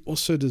 but she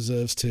also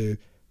deserves to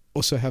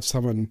also have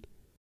someone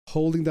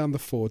holding down the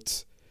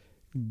fort,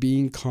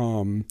 being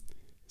calm,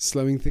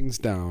 slowing things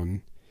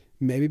down,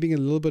 maybe being a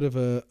little bit of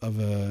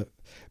a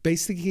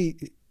basically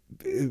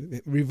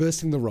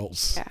reversing the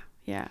roles.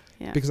 Yeah.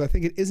 Because I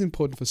think it is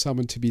important for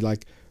someone to be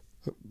like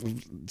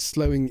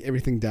slowing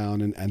everything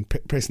down and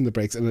pressing the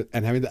brakes and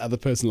having the other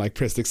person like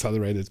press the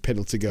accelerator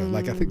pedal to go.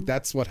 Like, I think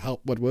that's what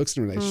works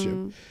in a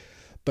relationship.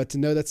 But to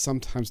know that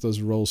sometimes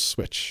those roles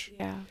switch.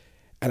 Yeah.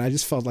 And I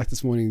just felt like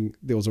this morning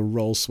there was a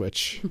role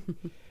switch.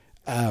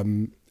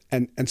 And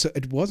so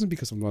it wasn't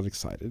because I'm not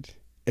excited.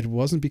 It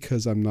wasn't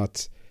because I'm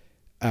not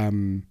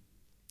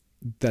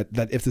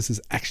that if this is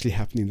actually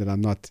happening, that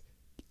I'm not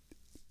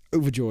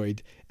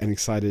overjoyed and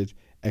excited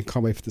and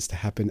can't wait for this to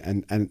happen,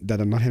 and that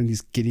I'm not having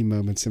these giddy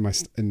moments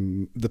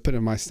in the pit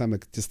of my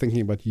stomach just thinking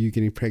about you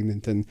getting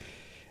pregnant and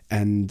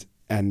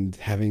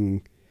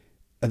having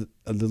a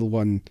little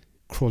one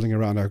crawling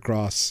around our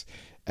grass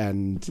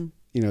and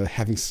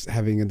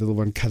having a little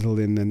one cuddle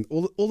in, and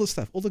all the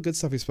stuff, all the good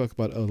stuff we spoke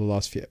about over the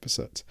last few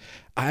episodes.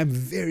 I'm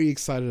very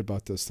excited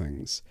about those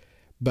things,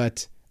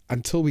 but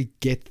until we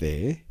get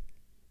there,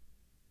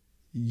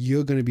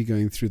 you're going to be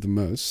going through the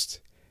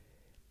most,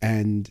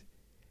 and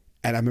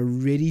I'm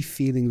already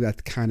feeling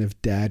that kind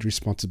of dad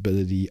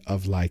responsibility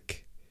of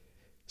like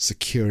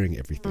securing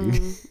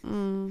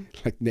everything,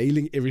 like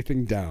nailing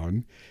everything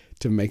down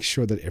to make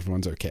sure that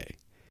everyone's okay.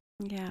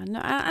 Yeah, no,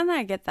 and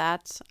I get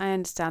that. I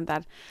understand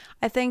that.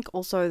 I think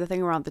also the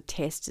thing around the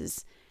test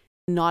is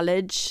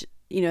knowledge,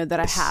 that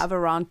I have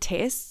around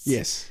tests.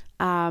 Yes.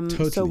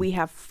 Totally. So we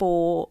have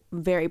 4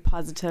 very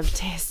positive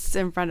tests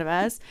in front of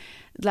us.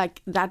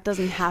 Like, that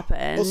doesn't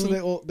happen.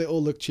 Also, they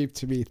all look cheap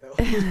to me. They all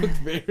look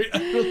very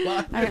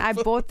unreliable. I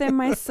bought them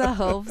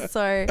myself.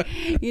 So,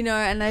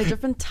 and there's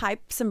different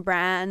types and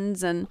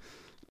brands. And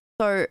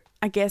so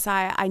I guess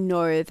I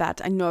know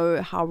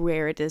how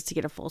rare it is to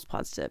get a false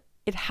positive.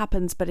 It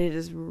happens, but it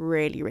is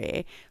really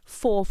rare.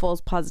 4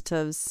 false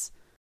positives.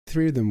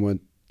 3 of them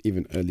weren't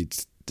even early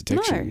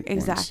detection. No,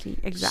 exactly.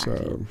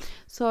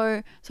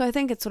 So I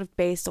think it's sort of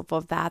based off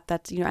of that,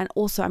 and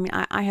also, I mean,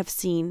 I have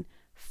seen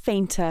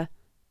fainter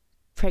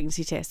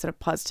pregnancy tests that are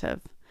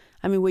positive.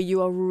 I mean, where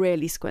you are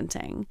really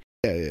squinting.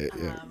 Yeah.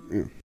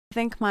 I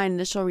think my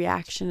initial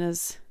reaction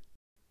is,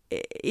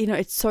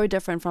 it's so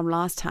different from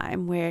last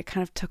time where I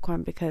kind of took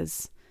one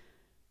because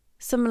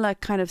similar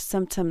kind of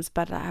symptoms,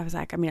 but I was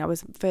like, I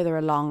was further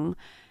along,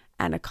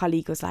 and a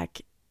colleague was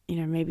like,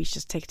 maybe you should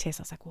just take a test.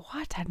 I was like,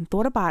 what? I hadn't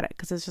thought about it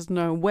because there's just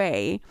no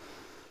way.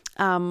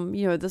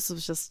 This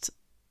was just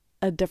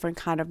a different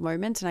kind of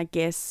moment, and I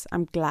guess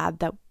I'm glad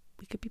that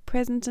we could be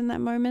present in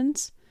that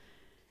moment.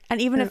 And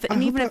even if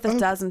this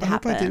doesn't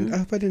happen, I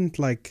hope I didn't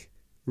like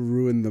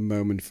ruin the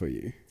moment for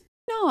you.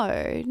 No,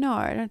 I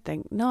don't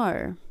think.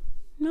 No.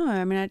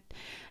 I mean,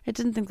 I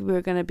didn't think that we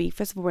were going to be.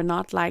 First of all, we're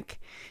not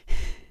like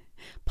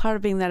part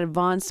of being that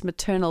advanced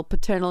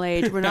paternal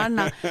age. We're not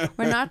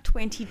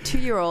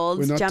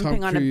 22-year-olds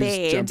jumping on a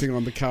bed, jumping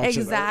on the couch.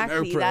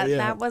 Exactly.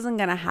 That wasn't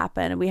going to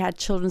happen. We had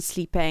children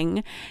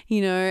sleeping,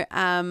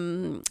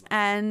 and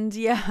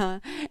yeah,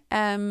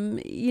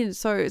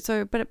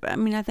 So, but I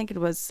mean, I think it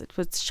was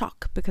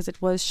shock because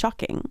it was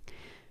shocking,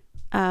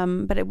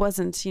 but it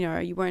wasn't.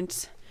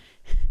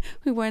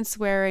 We weren't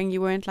swearing.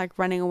 You weren't like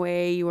running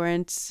away. You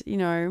weren't.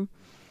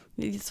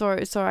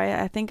 So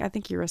I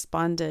think you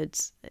responded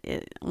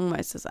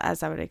almost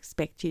as I would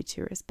expect you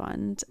to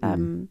respond.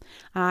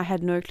 I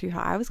had no clue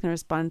how I was going to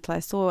respond until I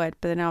saw it,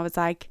 but then I was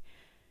like,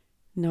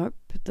 nope,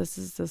 this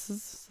is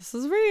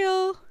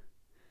real.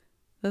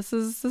 This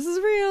is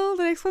real.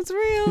 The next one's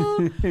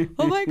real.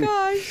 Oh my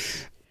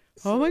gosh,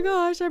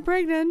 I'm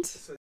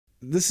pregnant.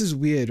 This is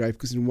weird, right?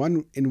 Because in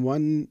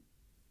one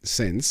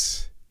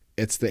sense,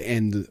 it's the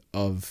end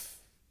of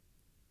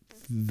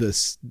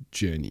this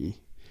journey.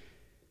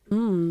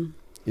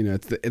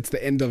 It's the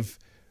end of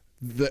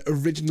the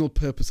original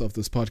purpose of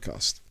this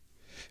podcast,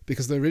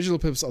 because the original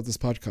purpose of this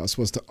podcast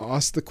was to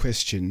ask the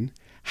question,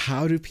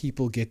 how do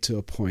people get to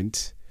a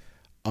point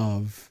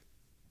of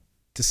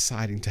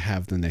deciding to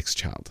have the next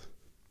child,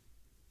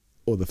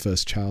 or the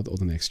first child, or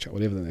the next child,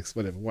 whatever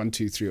 1,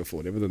 2, 3 or 4,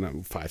 whatever the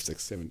number, 5,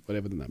 6, 7,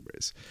 whatever the number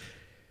is.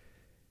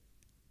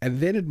 And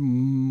then it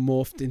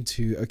morphed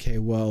into, okay,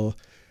 well,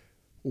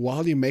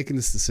 while you're making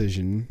this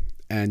decision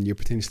and you're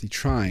potentially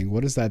trying,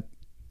 what does that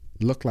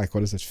look like? What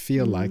does it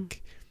feel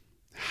like?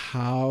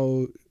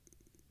 How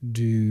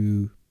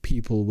do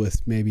people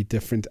with maybe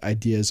different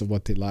ideas of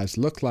what their lives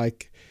look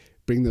like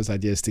bring those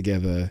ideas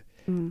together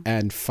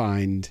and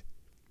find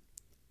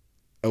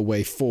a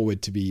way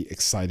forward to be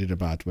excited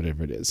about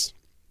whatever it is?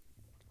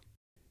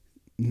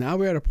 Now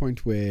we're at a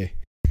point where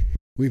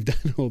we've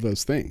done all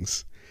those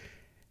things,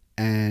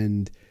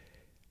 and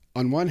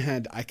on one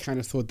hand, I kind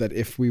of thought that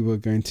if we were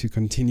going to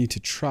continue to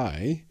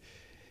try,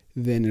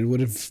 then it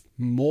would have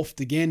morphed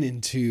again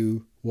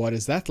into, what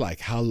is that like?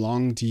 How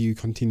long do you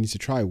continue to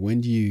try?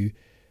 When do you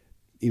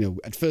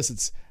at first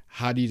it's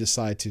how do you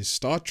decide to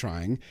start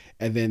trying?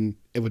 And then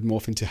it would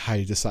morph into how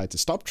you decide to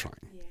stop trying.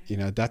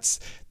 Yeah.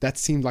 That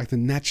seemed like the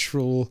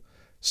natural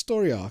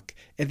story arc.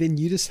 And then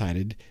you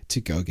decided to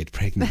go get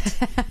pregnant.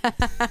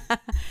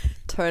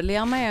 Totally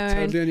on my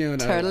own. Totally on your own.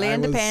 Totally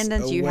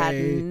independent. You had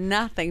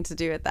nothing to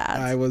do with that.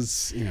 I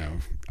was,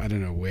 I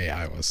don't know where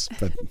I was,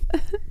 but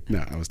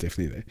no, I was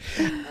definitely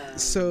there.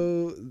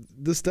 So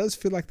this does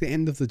feel like the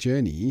end of the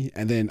journey,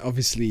 and then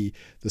obviously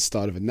the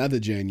start of another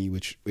journey,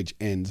 which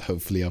ends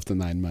hopefully after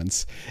 9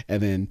 months,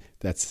 and then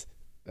that's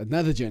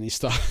another journey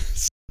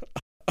starts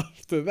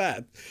after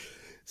that.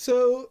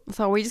 So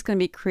we're just going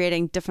to be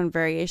creating different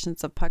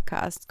variations of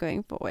podcasts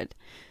going forward.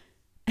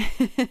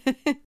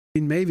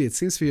 Maybe it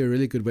seems to be a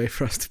really good way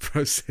for us to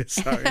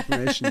process our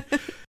information.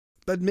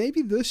 But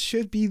maybe this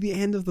should be the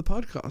end of the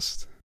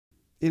podcast.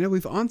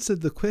 We've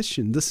answered the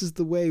question. This is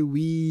the way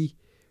we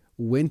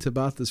went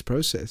about this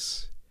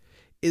process.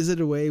 Is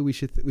it a way we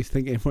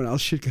think everyone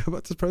else should go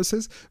about this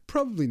process?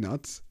 Probably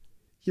not.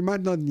 You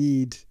might not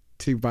need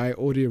to buy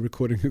audio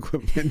recording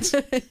equipment,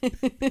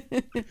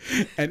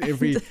 and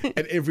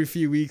every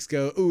few weeks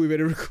go, oh, we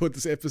better record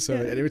this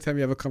episode. And every time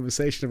you have a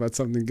conversation about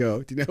something,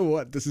 go, do you know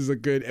what? This is a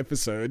good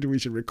episode. We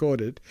should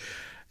record it.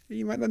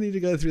 You might not need to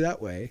go through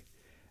that way.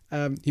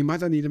 You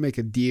might not need to make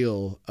a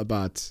deal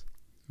about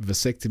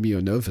vasectomy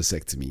or no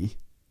vasectomy.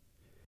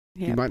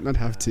 Yep. You might not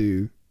have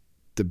to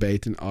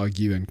debate and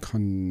argue and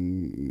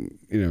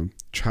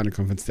trying to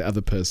convince the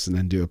other person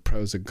and do a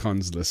pros and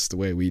cons list the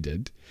way we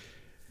did.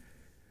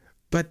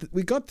 But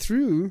we got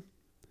through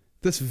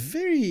this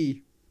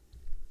very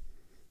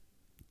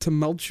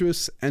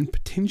tumultuous and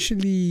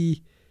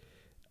potentially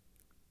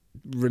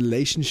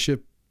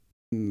relationship,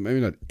 maybe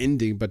not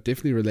ending, but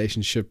definitely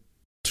relationship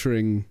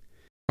altering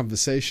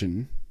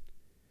conversation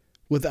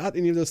without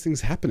any of those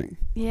things happening.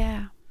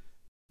 Yeah.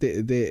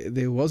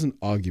 There wasn't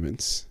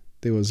arguments.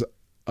 There was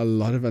a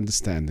lot of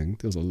understanding.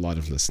 There was a lot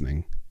of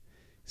listening,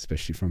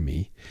 especially from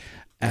me.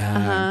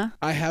 I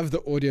have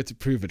the audio to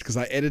prove it because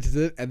I edited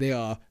it, and there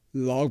are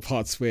long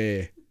parts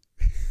where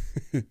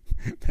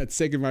that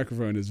second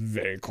microphone is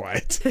very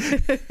quiet.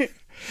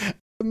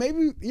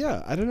 Maybe,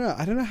 I don't know.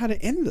 I don't know how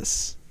to end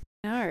this.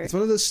 No. It's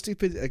one of those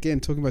stupid, again,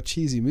 talking about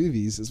cheesy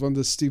movies, it's one of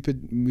those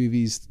stupid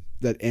movies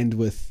that end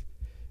with,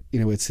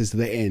 where it says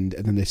the end,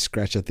 and then they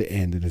scratch at the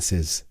end and it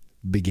says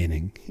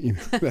beginning.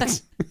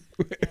 That's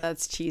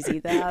that's cheesy.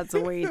 That's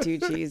way too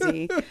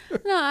cheesy.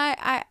 No,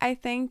 I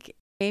think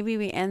maybe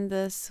we end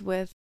this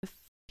with a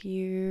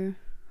few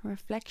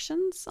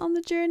reflections on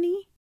the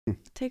journey,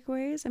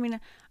 takeaways. I mean,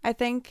 I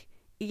think,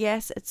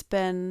 yes, it's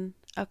been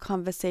a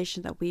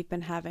conversation that we've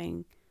been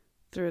having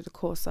through the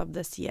course of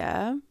this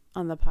year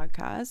on the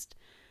podcast,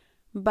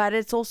 but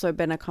it's also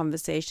been a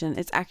conversation.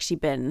 It's actually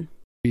been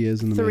 3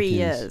 years in the 3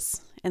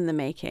 years in the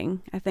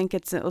making. I think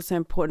it's also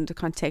important to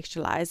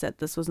contextualize that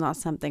this was not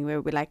something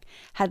where we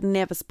had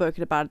never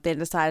spoken about it, then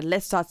decided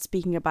let's start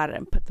speaking about it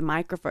and put the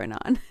microphone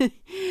on.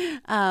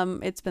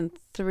 It's been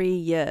 3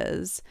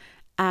 years,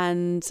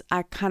 and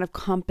I kind of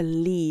can't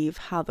believe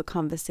how the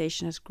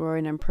conversation has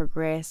grown and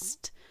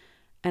progressed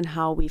and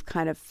how we've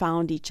kind of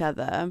found each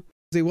other.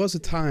 There was a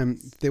time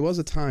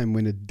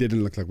when it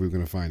didn't look like we were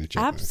going to find each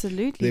other.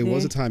 Absolutely. There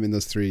was a time in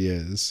those 3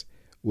 years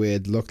where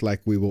it looked like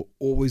we were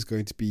always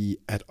going to be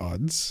at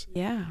odds.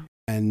 Yeah.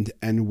 And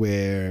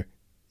where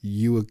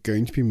you were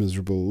going to be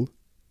miserable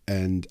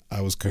and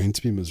I was going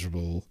to be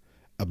miserable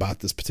about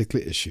this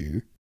particular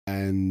issue.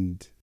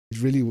 And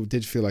it really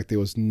did feel like there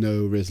was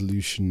no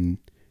resolution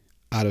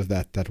out of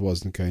that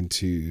wasn't going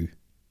to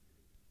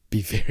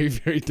be very,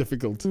 very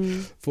difficult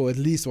for at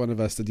least one of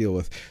us to deal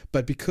with.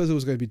 But because it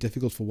was going to be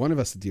difficult for one of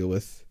us to deal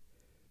with,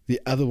 the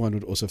other one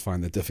would also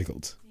find that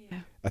difficult.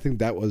 Yeah. I think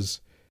that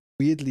was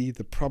weirdly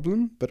the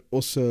problem, but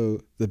also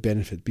the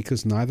benefit,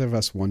 because neither of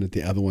us wanted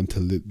the other one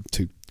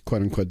to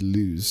quote unquote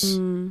lose.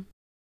 I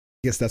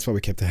guess that's why we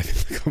kept having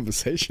the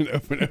conversation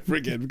over and over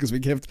again, because we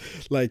kept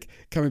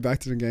coming back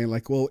to it and going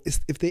well,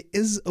 if there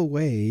is a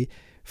way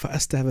for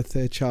us to have a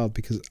third child,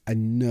 because I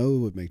know it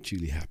would make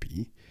Julie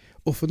happy,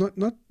 or for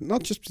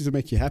not just to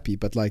make you happy,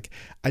 but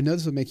I know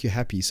this will make you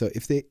happy. So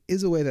if there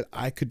is a way that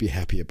I could be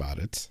happy about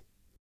it,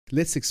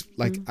 let's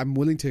I'm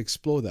willing to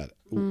explore that,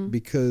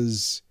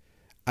 because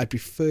I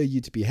prefer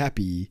you to be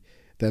happy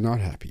than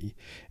not happy.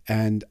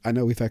 And I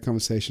know we've had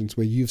conversations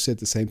where you've said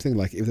the same thing.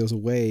 If there was a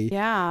way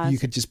you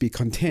could just be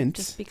content.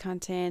 Just be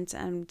content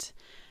and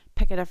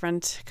pick a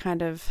different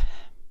kind of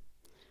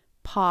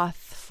path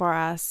for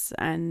us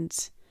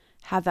and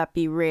have that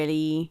be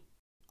really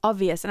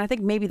obvious. And I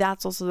think maybe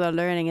that's also the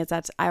learning, is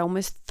that I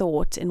almost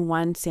thought in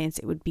one sense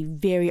it would be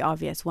very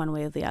obvious one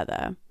way or the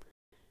other.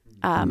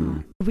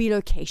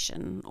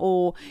 Relocation,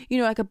 or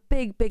a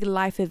big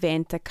life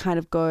event that kind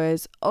of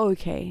goes,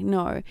 okay,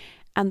 no.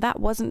 And that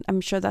wasn't,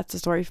 I'm sure that's a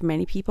story for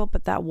many people,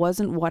 but that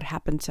wasn't what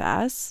happened to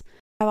us.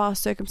 Have our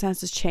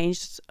circumstances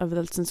changed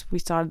since we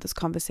started this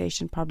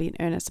conversation, probably in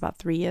earnest about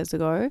 3 years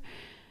ago?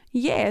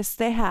 Yes,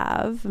 they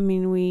have. I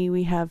mean,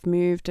 we have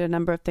moved, a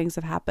number of things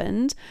have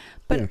happened,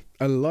 but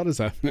a lot has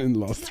happened in the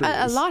last 3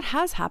 years. A lot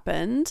has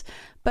happened,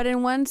 but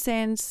in one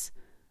sense,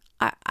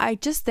 I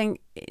just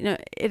think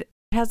it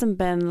hasn't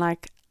been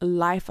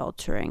life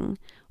altering.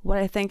 What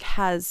I think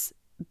has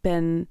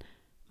been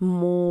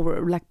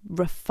more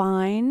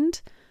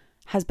refined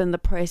has been the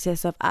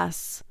process of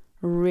us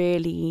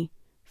really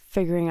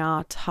figuring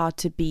out how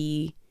to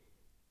be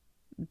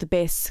the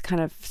best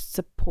kind of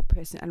support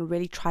person and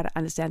really try to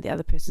understand the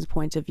other person's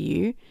point of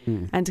view,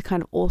 and to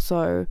kind of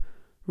also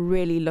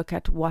really look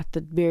at what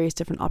the various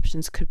different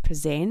options could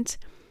present,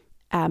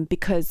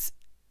 because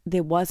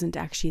there wasn't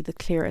actually the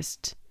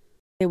clearest.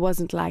 There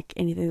wasn't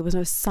anything. There was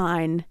no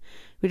sign.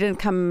 We didn't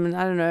come,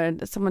 I don't know,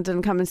 someone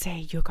didn't come and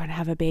say, you're going to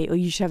have a baby or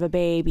you should have a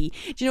baby.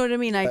 Do you know what I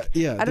mean? I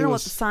don't know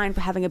what the sign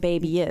for having a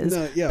baby is.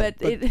 No, yeah, but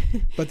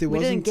there we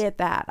wasn't, didn't get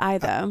that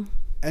either.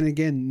 And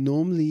again,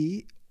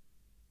 normally,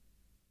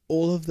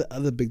 all of the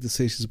other big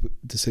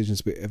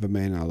decisions we ever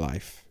made in our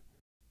life,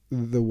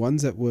 the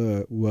ones that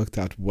were worked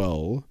out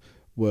well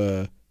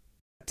were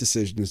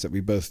decisions that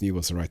we both knew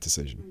was the right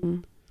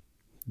decision.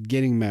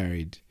 Getting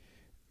married,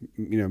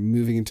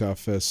 moving into our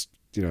first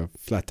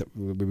flat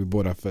when we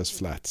bought our first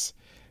flats,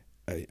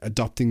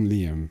 adopting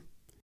Liam,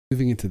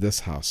 moving into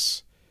this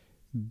house,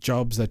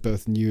 jobs that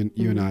both you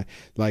and I,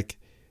 like,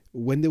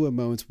 when there were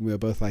moments when we were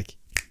both like,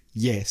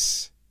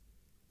 yes,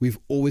 we've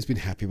always been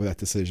happy with that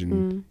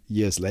decision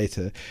years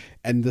later.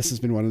 And this has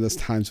been one of those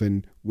times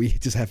when we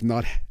just have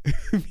not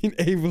been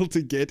able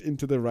to get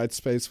into the right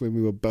space when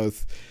we were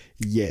both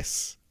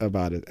yes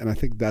about it. And I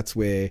think that's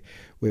where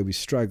we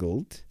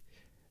struggled.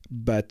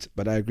 But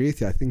I agree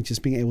with you. I think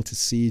just being able to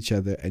see each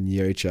other and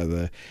hear each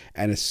other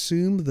and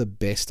assume the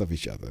best of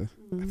each other.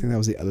 I think that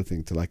was the other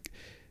thing, to like,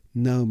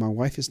 no, my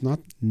wife is not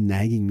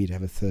nagging me to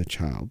have a third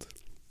child.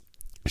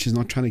 She's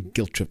not trying to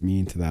guilt trip me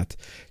into that.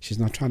 She's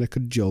not trying to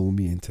cajole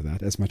me into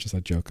that, as much as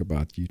I joke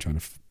about you trying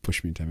to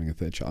push me into having a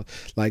third child.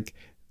 Like,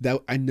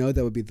 that, I know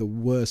that would be the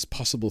worst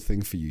possible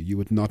thing for you. You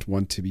would not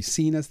want to be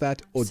seen as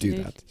that or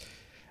do that.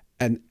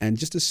 And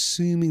just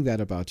assuming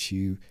that about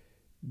you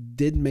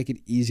did make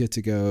it easier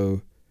to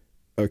go,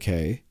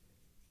 okay,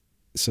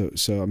 so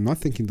I'm not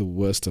thinking the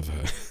worst of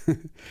her.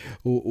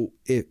 or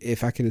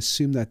if I can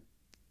assume that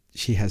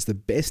she has the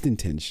best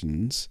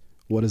intentions,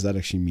 what does that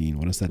actually mean?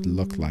 What does that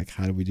look like?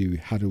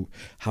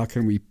 How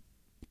can we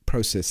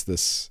process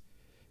this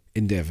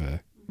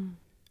endeavor,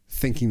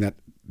 thinking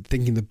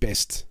the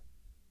best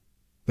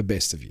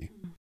of you?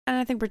 And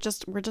I think we're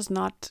just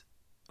not,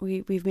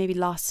 we've maybe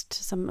lost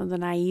some of the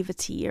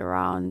naivety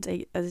around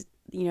there's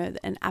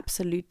an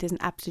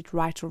absolute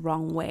right or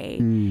wrong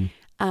way,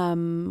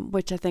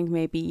 which I think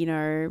maybe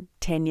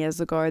 10 years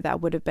ago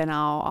that would have been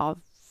our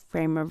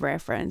frame of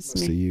reference.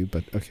 So you,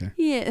 but okay.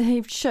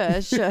 Yeah,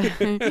 sure.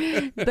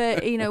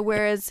 But,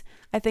 whereas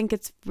I think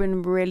it's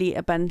been really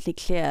abundantly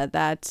clear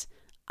that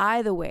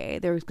either way,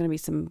 there's going to be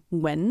some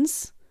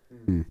wins.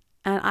 And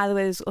either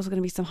way, there's also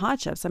going to be some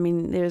hardships. I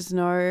mean, there's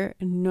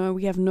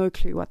we have no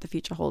clue what the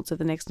future holds for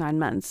the next 9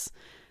 months.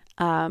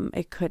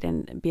 It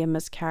could be a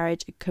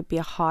miscarriage. It could be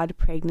a hard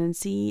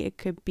pregnancy. It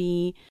could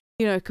be,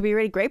 it could be a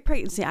really great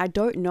pregnancy. I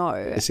don't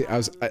know. See,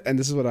 and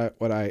this is what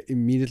I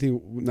immediately,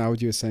 now what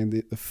you were saying,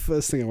 the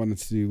first thing I wanted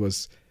to do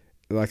was,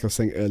 like I was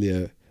saying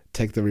earlier,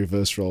 take the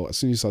reverse role. As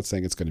soon as you start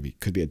saying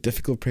could be a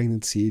difficult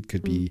pregnancy, it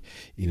could be,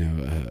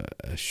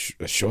 a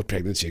short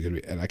pregnancy, it could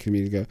be, and I can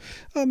immediately go,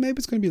 oh, maybe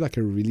it's going to be like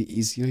a really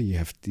easy, you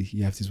have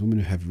these women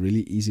who have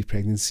really easy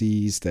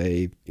pregnancies.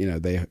 They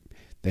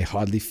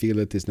hardly feel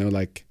it. There's no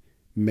like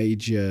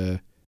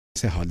major, I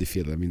say hardly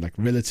feel it, I mean like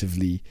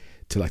relatively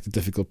to like the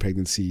difficult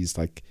pregnancies,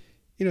 like,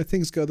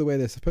 things go the way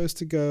they're supposed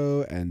to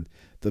go, and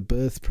the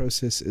birth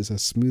process is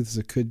as smooth as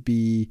it could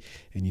be,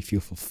 and you feel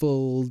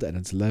fulfilled, and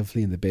it's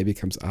lovely, and the baby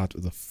comes out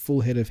with a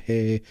full head of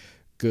hair,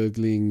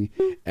 gurgling,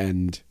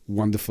 and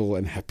wonderful,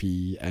 and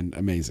happy, and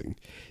amazing.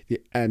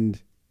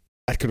 And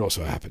that could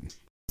also happen.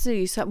 So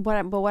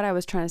what I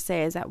was trying to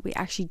say is that we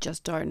actually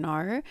just don't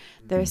know.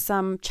 There's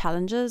some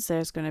challenges.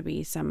 There's going to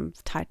be some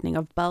tightening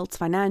of belts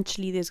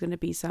financially. There's going to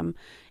be some,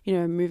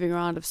 moving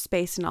around of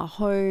space in our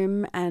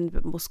home and a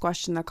bit more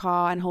squashed in the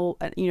car and whole,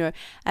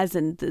 as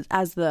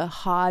the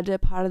harder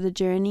part of the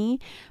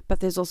journey. But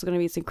there's also going to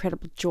be this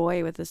incredible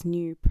joy with this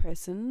new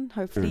person,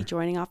 hopefully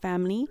joining our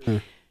family.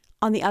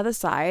 On the other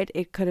side,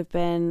 it could have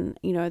been,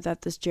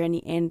 that this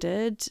journey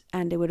ended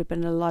and there would have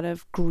been a lot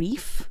of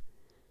grief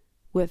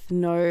with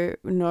no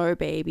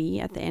baby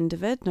at the end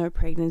of it, no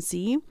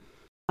pregnancy,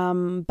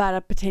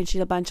 but potentially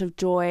a bunch of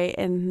joy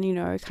and,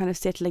 kind of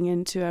settling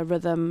into a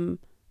rhythm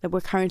that we're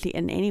currently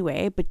in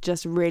anyway, but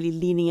just really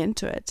leaning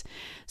into it.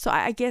 So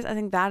I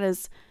think that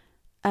is,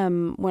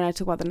 when I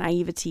talk about the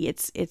naivety,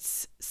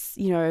 it's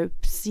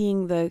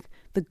seeing the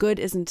good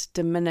isn't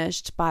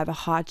diminished by the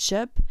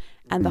hardship,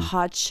 and the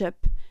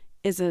hardship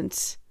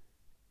isn't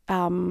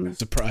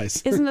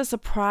surprise. Isn't a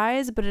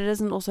surprise, but it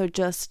isn't also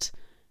just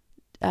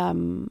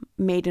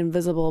made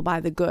invisible by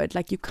the good.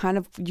 Like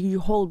you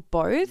hold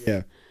both,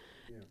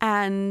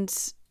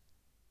 and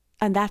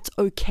that's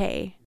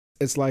okay.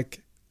 It's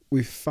like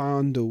we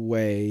found a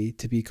way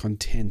to be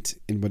content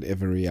in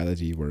whatever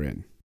reality we're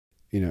in,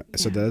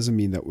 so that doesn't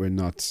mean that we're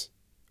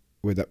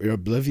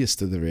oblivious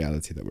to the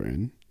reality that we're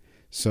in.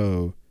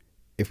 So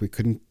if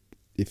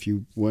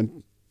you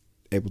weren't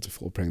able to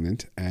fall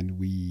pregnant and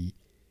we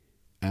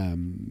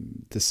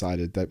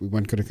decided that we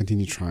weren't going to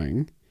continue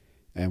trying,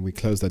 and we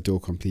close that door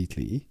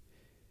completely,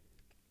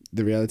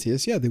 the reality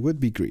is, there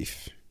would be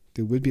grief.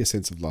 There would be a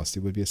sense of loss.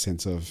 There would be a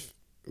sense of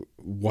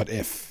what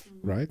if,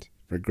 right?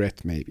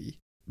 Regret, maybe.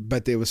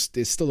 But there's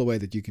still a way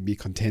that you can be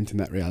content in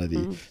that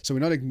reality. So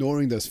we're not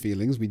ignoring those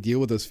feelings. We deal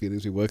with those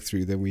feelings. We work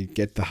through them. We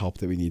get the help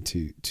that we need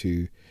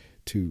to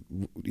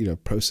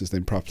process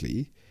them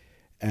properly.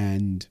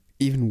 And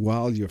even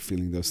while you're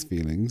feeling those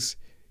feelings,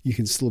 you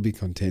can still be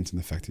content in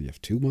the fact that you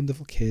have 2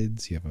 wonderful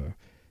kids. You have a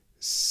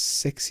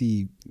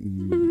sexy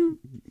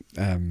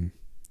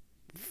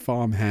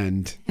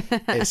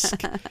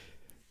farmhand-esque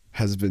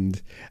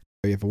husband.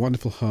 You have a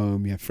wonderful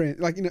home. You have friends.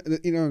 Like, you know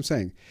what I'm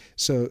saying?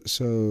 So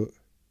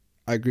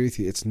I agree with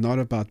you. It's not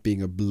about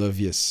being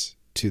oblivious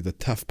to the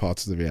tough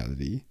parts of the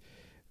reality,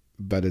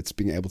 but it's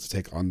being able to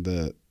take on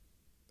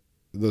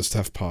those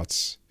tough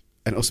parts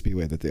and also be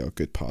aware that there are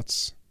good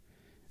parts.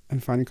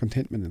 and finding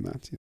contentment in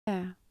that.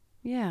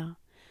 Yeah.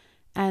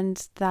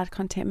 And that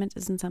contentment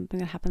isn't something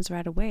that happens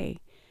right away.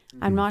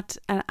 Mm.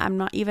 I'm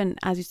not even,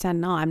 as you said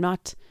now, I'm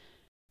not,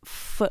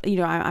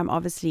 I'm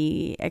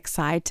obviously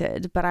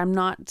excited, but I'm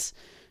not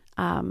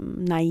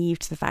naive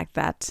to the fact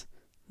that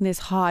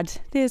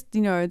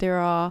there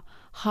are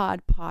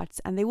hard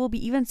parts, and there will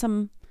be even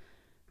some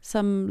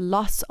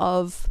loss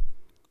of,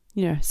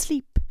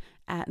 sleep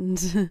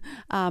and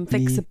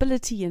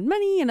flexibility and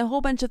money and a whole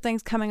bunch of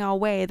things coming our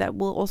way that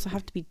will also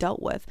have to be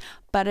dealt with.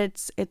 But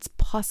it's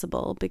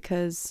possible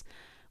because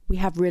we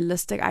have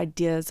realistic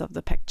ideas of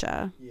the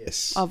picture.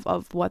 Yes.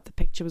 Of what the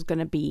picture was going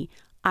to be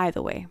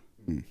either way.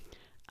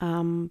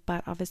 Mm.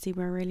 But obviously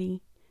we're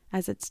really,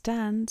 as it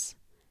stands,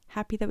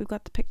 happy that we've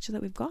got the picture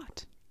that we've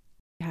got.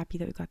 Happy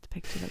that we got the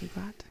picture that we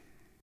got.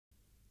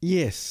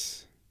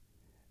 Yes.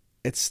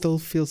 It still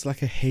feels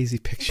like a hazy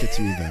picture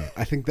to me, though.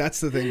 I think that's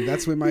the thing.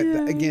 That's where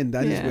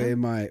is where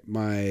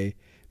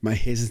my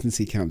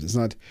hesitancy comes. It's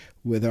not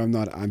whether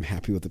I'm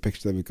happy with the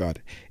picture that we got.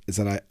 It's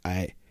that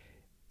I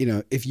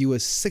if you were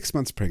 6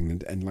 months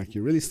pregnant and like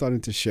you're really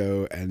starting to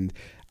show, and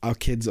our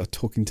kids are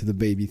talking to the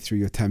baby through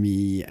your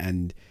tummy,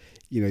 and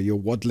you're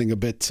waddling a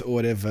bit or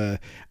whatever,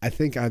 I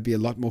think I'd be a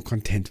lot more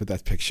content with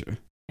that picture.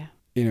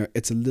 Yeah.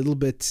 It's a little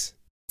bit...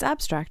 It's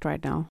abstract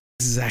right now.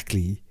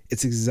 Exactly.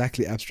 It's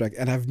exactly abstract.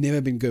 And I've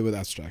never been good with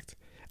abstract.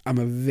 I'm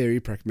a very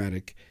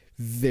pragmatic,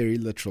 very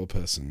literal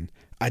person.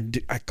 I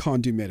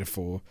can't do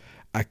metaphor.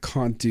 I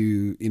can't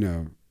do,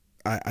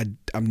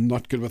 I'm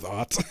not good with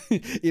art.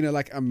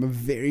 I'm a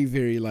very,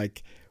 very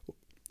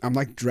I'm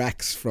like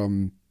Drax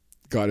from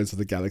Guardians of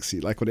the Galaxy.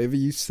 Like whatever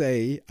you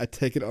say, I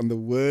take it on the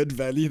word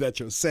value that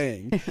you're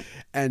saying.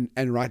 and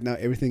right now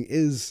everything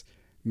is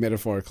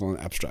metaphorical and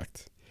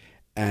abstract.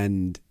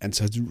 And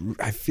so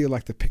I feel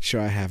like the picture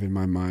I have in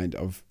my mind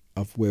of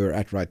where we're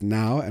at right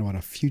now and what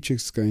our future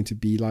is going to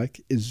be like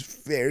is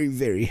very,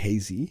 very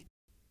hazy.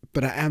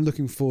 But I am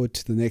looking forward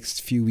to the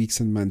next few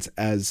weeks and months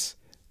as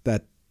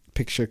that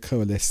picture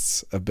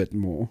coalesces a bit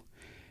more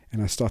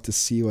and I start to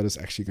see what it's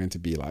actually going to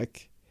be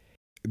like.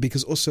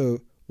 Because also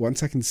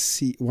once I can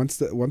see, once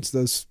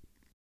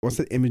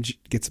that image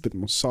gets a bit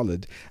more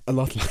solid, a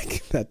lot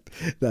like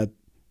that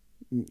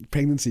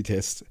pregnancy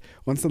test,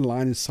 once the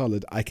line is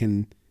solid, I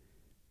can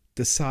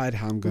decide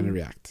how I'm going to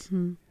react.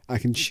 I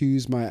can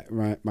choose my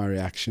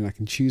reaction. I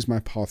can choose my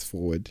path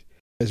forward.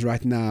 As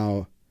right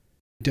now,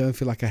 I don't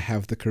feel like I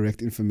have the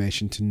correct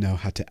information to know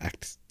how to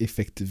act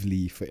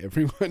effectively for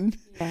everyone.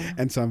 Yeah.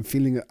 And so I'm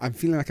feeling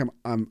like I'm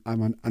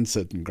on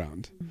uncertain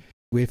ground.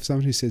 We have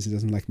someone who says he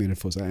doesn't like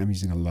metaphors. I am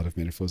using a lot of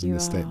metaphors in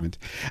this statement.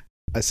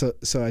 So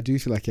I do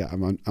feel like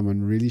I'm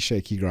on really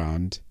shaky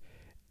ground,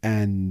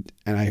 and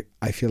I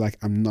feel like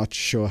I'm not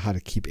sure how to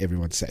keep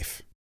everyone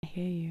safe. I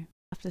hear you.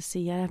 I have to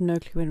see. I have no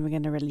clue when we're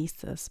going to release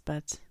this,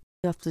 but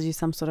we'll have to do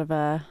some sort of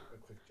a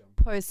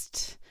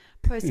post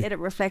edit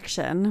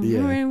reflection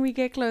when we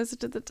get closer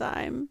to the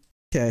time.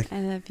 Okay.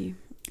 I love you.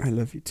 I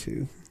love you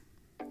too.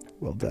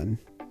 Well done.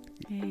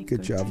 Hey,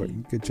 good job.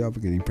 Good job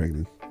of getting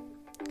pregnant.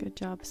 Good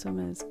job,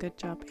 Summers. Good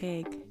job,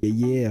 Egg.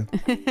 Yeah.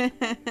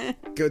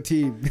 Go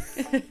team.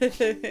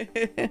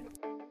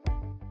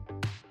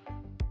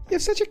 You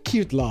have such a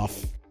cute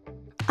laugh.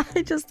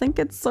 I just think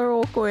it's so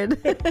awkward.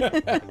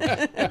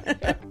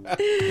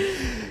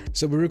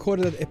 So we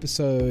recorded that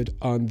episode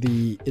on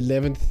the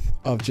 11th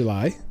of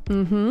July,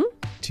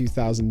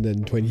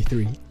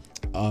 2023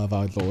 of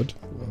our Lord,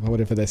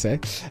 whatever they say.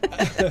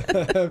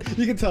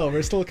 You can tell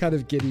we're still kind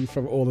of giddy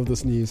from all of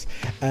this news.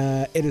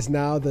 It is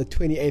now the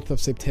 28th of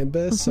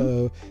September,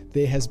 so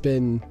there has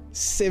been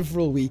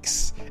several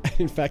weeks, and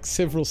in fact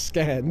several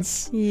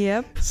scans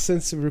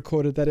since we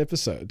recorded that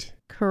episode.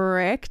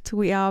 Correct.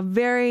 We are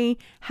very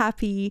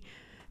happy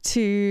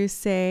to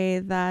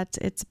say that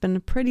it's been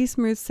pretty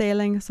smooth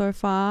sailing so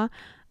far.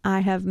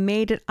 I have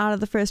made it out of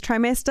the first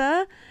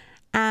trimester,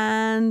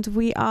 and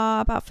we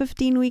are about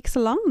 15 weeks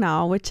along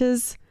now, which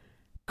is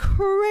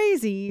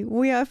crazy.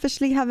 We are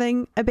officially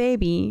having a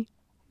baby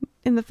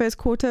in the first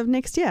quarter of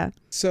next year.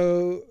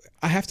 So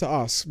I have to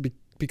ask,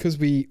 because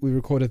we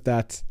recorded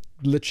that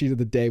literally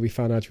the day we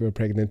found out we were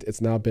pregnant.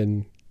 It's now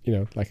been,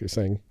 like you're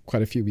saying,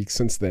 quite a few weeks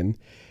since then.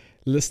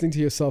 Listening to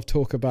yourself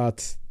talk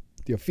about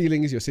your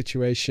feelings, your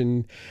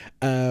situation,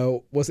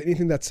 was there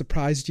anything that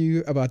surprised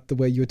you about the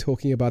way you were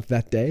talking about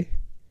that day?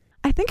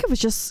 I think it was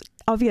just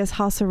obvious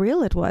how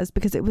surreal it was,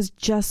 because it was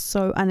just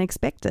so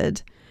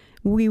unexpected.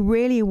 We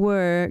really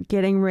were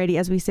getting ready,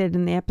 as we said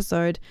in the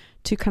episode,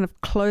 to kind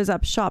of close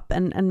up shop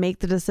and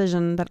make the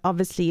decision that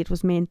obviously it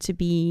was meant to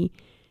be,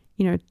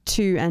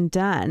 2 and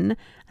done.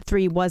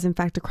 3 was in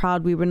fact a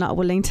crowd we were not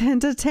willing to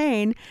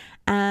entertain.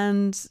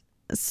 And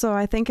so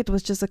I think it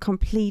was just a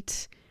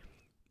complete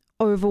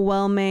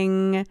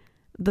overwhelming,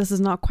 this is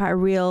not quite a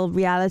real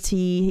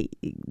reality,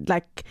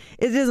 like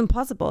it isn't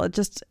possible. It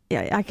just,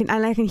 I can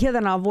hear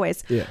that in our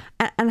voice. Yeah.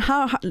 And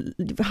how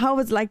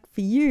was it like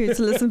for you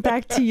to listen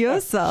back to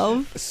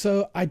yourself?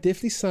 So I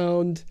definitely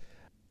sound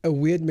a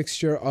weird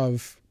mixture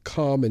of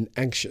calm and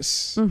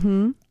anxious.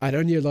 I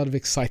don't hear a lot of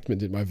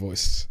excitement in my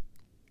voice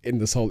in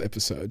this whole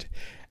episode.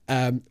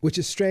 which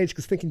is strange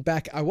because thinking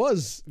back, I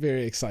was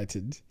very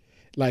excited.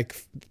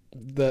 Like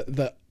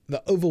the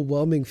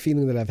overwhelming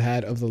feeling that I've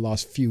had over the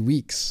last few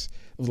weeks,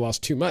 over the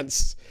last 2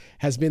 months,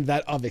 has been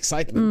that of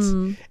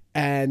excitement.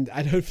 And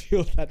I don't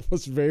feel that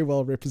was very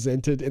well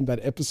represented in that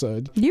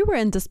episode. You were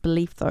in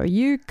disbelief, though.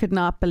 You could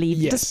not believe,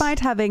 yes. Despite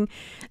having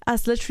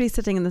us literally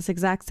sitting in this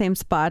exact same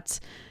spot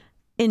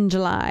in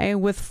July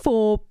with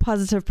 4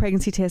 positive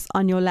pregnancy tests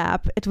on your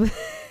lap. It was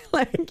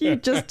like you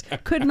just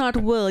could not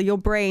will your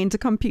brain to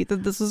compute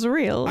that this was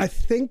real. I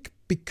think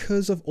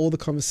because of all the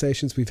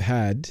conversations we've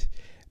had,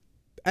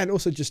 and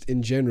also just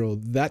in general,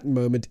 that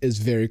moment is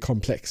very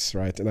complex,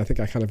 right? And I think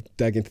I kind of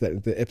dug into that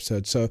in the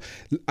episode. So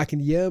I can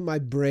hear my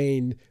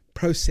brain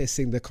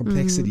processing the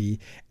complexity.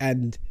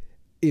 And,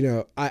 you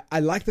know, I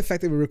like the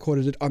fact that we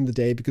recorded it on the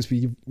day because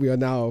we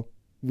now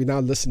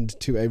listened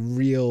to a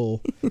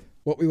real,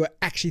 what we were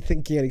actually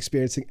thinking and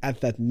experiencing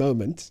at that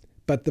moment.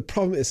 But the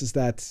problem is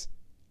that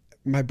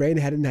my brain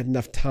hadn't had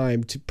enough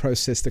time to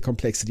process the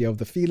complexity of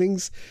the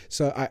feelings.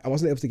 So I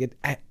wasn't able to get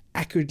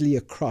accurately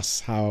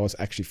across how I was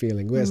actually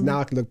feeling. Whereas now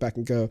I can look back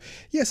and go,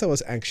 yes, I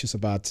was anxious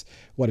about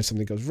what if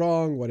something goes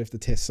wrong? What if the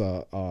tests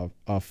are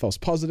false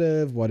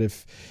positive? What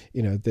if,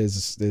 you know,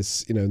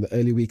 there's you know, in the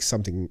early weeks,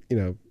 something, you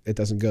know, it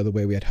doesn't go the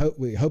way we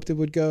hoped it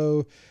would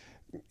go.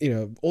 You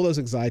know, all those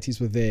anxieties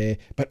were there,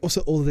 but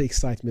also all of the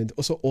excitement,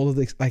 also all of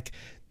the, like,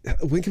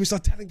 when can we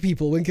start telling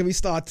people? When can we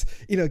start,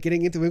 you know,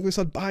 getting into, when can we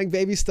start buying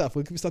baby stuff?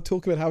 When can we start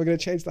talking about how we're going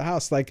to change the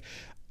house? Like,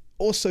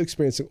 also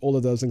experiencing all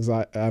of those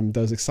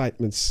those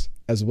excitements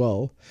as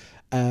well.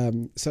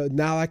 So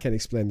now I can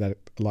explain that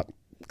a lot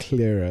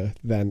clearer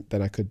than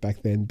I could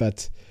back then.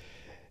 But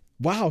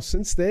wow,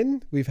 since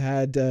then we've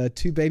had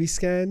 2 baby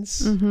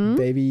scans.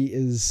 Baby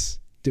is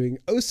doing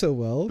oh so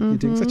well. You're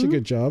doing such a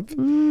good job.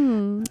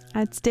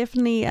 It's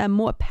definitely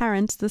more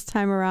apparent this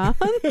time around.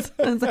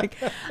 It's like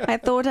I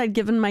thought I'd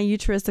given my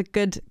uterus a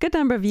good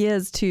number of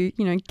years to,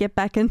 you know, get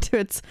back into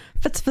its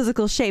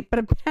physical shape, but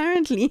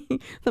apparently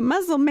the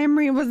muscle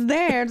memory was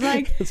there. It's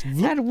like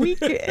at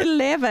week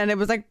 11 it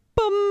was like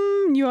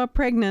boom, you are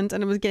pregnant,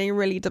 and it was getting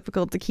really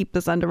difficult to keep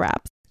this under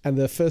wraps. And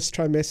the first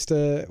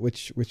trimester,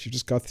 which you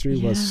just got through,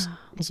 was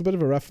a bit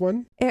of a rough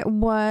one. It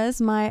was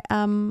my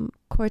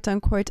quote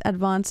unquote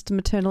advanced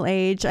maternal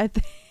age, I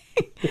think.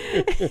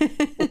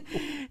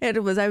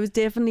 It was. I was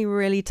definitely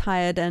really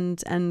tired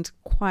and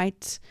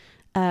quite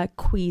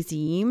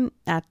queasy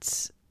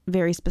at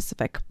very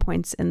specific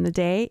points in the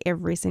day,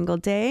 every single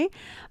day.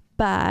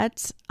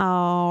 But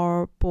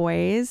our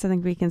boys, I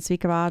think we can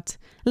speak about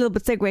a little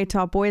bit, segue to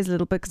our boys a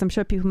little bit, because I'm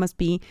sure people must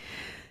be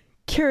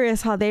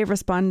curious how they've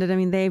responded. I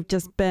mean, they've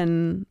just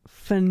been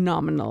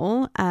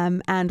phenomenal.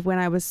 And when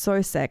I was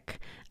so sick,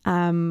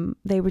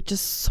 they were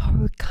just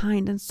so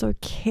kind and so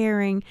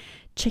caring,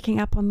 checking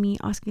up on me,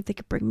 asking if they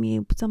could bring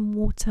me some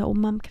water, or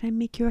Mum, can I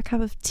make you a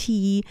cup of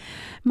tea?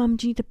 Mum,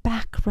 do you need a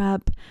back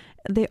rub?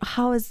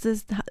 How is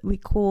this? We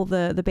call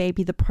the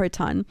baby the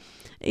proton.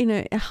 You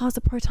know, how's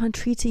the proton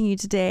treating you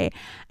today?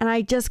 And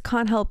I just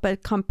can't help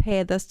but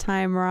compare this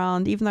time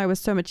around, even though I was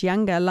so much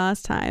younger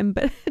last time,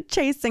 but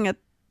chasing a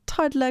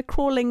toddler,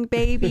 crawling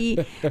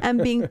baby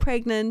and being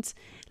pregnant,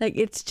 like,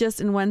 it's just,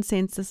 in one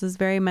sense, this is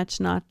very much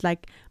not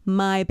like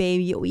my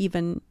baby or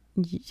even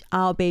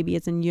our baby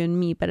as in you and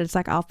me, but it's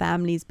like our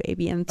family's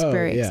baby, and it's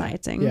very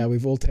exciting. Yeah,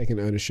 we've all taken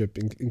ownership,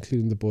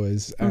 including the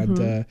boys.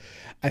 And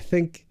I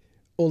think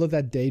all of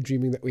that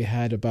daydreaming that we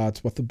had about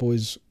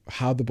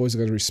how the boys are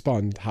going to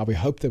respond, how we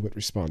hoped they would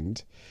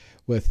respond,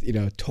 with, you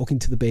know, talking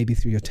to the baby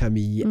through your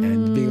tummy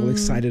and being all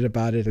excited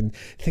about it, and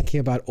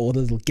thinking about all the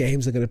little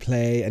games they're going to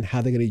play and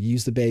how they're going to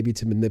use the baby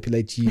to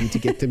manipulate you to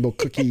get them more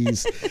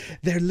cookies.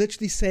 They're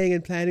literally saying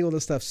and planning all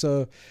this stuff.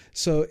 So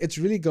it's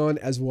really gone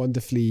as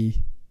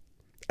wonderfully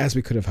as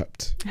we could have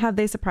hoped. Have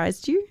they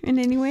surprised you in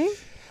any way?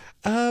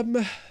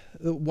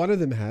 One of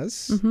them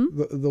has.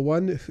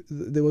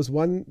 There was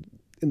one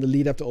in the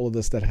lead up to all of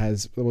this that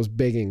was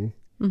begging.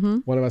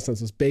 One of our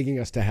sons was begging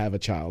us to have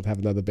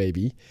another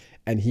baby,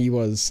 and he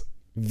was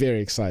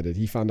very excited.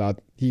 He found out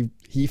he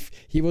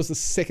was the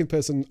second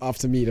person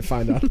after me to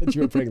find out that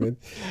you were pregnant,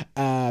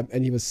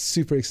 and he was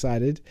super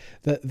excited.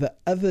 The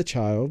other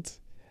child,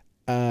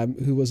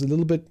 who was a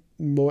little bit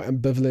more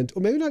ambivalent, or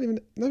maybe not even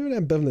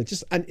ambivalent,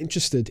 just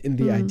uninterested in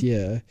the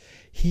idea,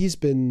 he's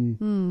been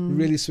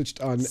really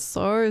switched on.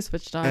 So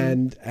switched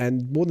on,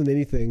 and more than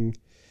anything,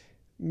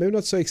 maybe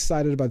not so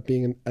excited about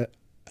being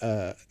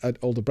an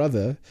older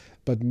brother,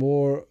 but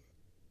more,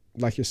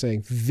 like you're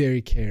saying,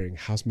 very caring.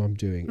 How's Mom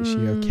doing? Is she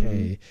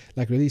okay?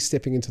 Like, really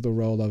stepping into the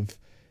role of,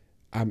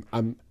 I'm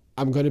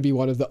going to be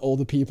one of the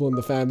older people in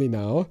the family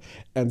now,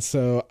 and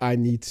so I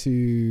need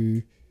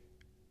to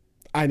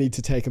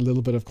take a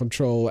little bit of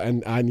control,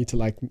 and I need to,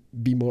 like,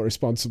 be more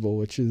responsible,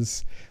 which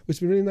has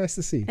been really nice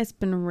to see. It's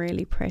been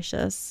really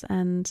precious.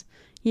 And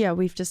yeah,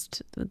 we've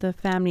just, the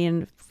family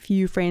and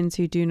few friends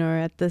who do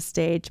know at this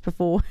stage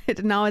before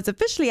it now is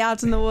officially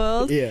out in the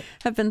world,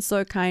 have been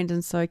so kind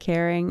and so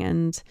caring.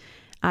 And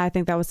I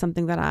think that was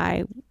something that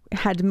I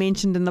had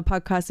mentioned in the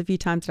podcast a few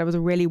times that I was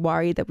really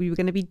worried that we were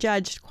going to be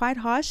judged quite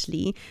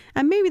harshly,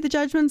 and maybe the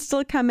judgment's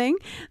still coming,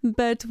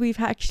 but we've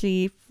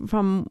actually,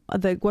 from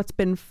what's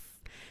been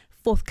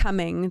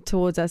forthcoming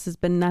towards us, has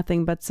been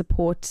nothing but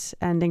support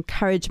and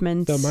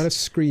encouragement. The amount of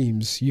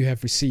screams you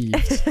have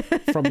received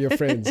from your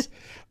friends,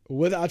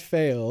 without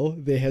fail,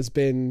 there has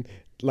been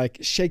like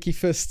shaky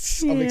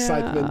fists of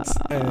excitement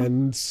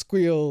and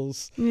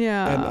squeals.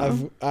 Yeah.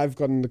 And I've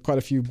gotten quite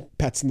a few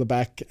pats in the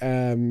back.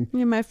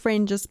 My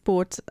friend just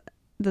bought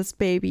this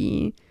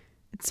baby,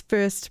 its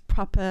first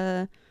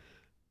proper,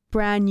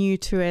 brand new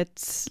to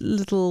it,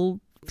 little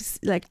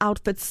like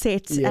outfit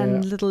set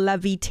and little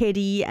lovey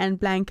teddy and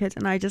blanket,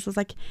 and I just was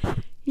like,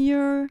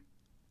 you're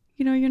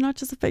not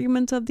just a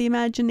figment of the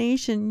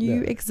imagination.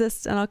 You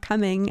exist and are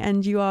coming,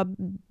 and you are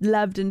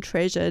loved and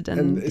treasured,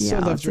 and it's so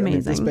loved. it's amazing. I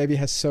mean, this baby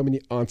has so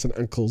many aunts and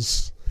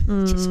uncles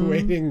just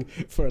waiting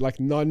for like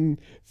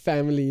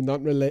non-family,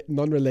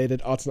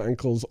 non-related aunts and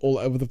uncles all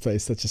over the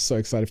place. That's just so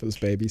excited for this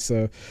baby.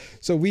 So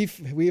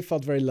we've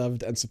felt very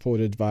loved and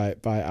supported by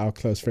our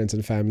close friends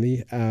and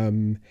family.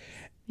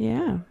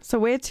 So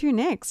where to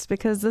next?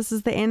 Because this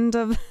is the end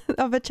of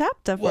a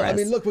chapter for us. I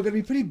mean, look, we're going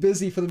to be pretty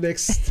busy for the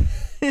next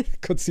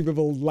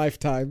conceivable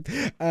lifetime.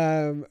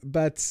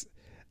 But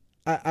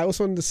I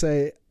also wanted to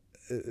say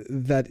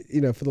that,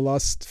 for the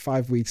last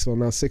 5 weeks, or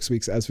now 6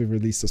 weeks, as we've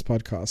released this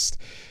podcast,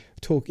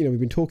 we've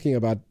been talking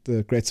about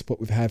the great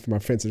support we've had from our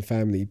friends and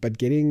family, but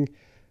getting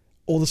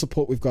all the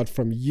support we've got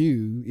from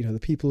you, the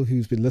people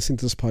who's been listening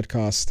to this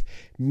podcast,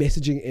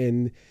 messaging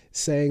in,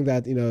 saying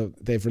that,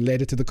 they've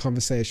related to the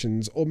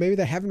conversations, or maybe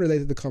they haven't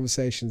related to the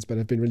conversations, but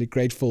have been really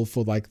grateful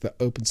for like the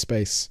open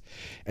space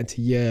and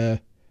to hear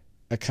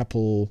a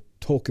couple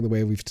talk in the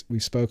way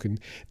we've spoken.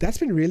 That's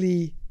been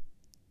really,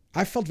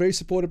 I felt very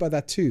supported by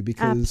that too,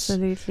 because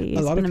absolutely,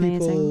 a lot of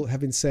people have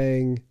been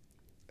saying,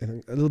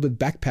 a little bit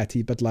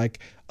backpatty, but like,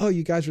 oh,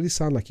 you guys really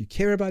sound like you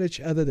care about each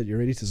other, that you're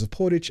ready to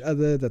support each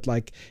other, that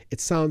like it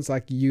sounds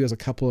like you as a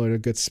couple are in a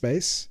good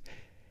space.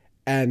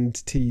 And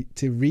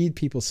to read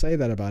people say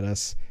that about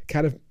us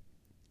kind of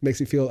makes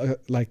me feel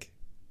like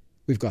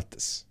we've got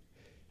this.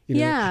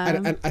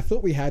 And I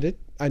thought we had it.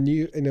 I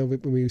knew,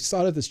 when we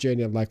started this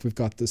journey, I'm like, we've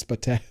got this,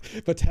 but to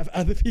have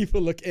other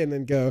people look in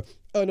and go,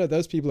 oh no,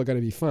 those people are going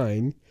to be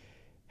fine,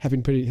 has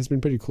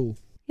been pretty cool.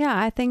 Yeah,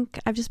 I think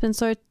I've just been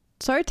so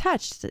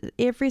touched.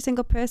 Every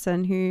single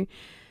person who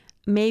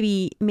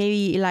maybe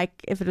like,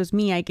 if it was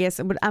me, I guess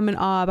I'm in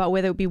awe about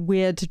whether it would be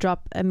weird to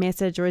drop a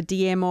message or a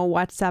DM or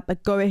WhatsApp,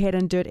 but go ahead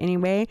and do it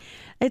anyway.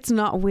 It's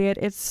not weird.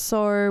 It's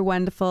so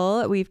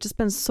wonderful. We've just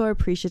been so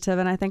appreciative,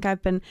 and I think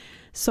I've been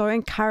so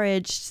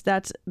encouraged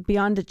that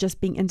beyond it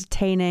just being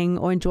entertaining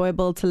or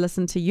enjoyable to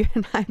listen to you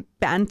and I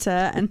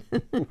banter, and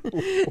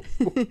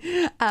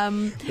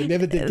we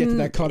never did get to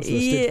that constant,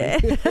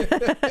 did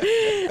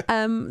we?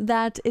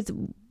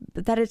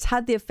 that it's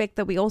had the effect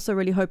that we also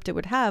really hoped it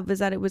would have, is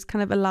that it was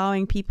kind of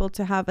allowing people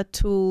to have a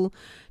tool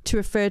to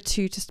refer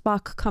to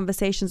spark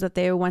conversations that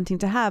they were wanting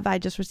to have. I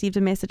just received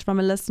a message from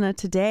a listener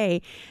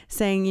today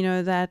saying,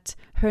 that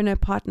her and her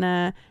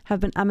partner have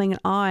been umming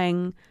and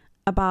ahhing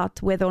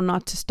about whether or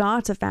not to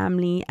start a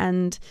family,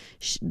 and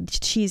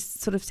she's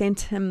sort of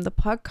sent him the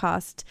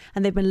podcast,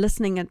 and they've been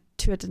listening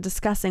to it and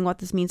discussing what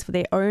this means for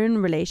their own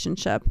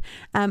relationship,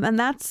 and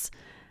that's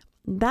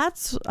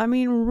I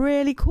mean,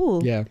 really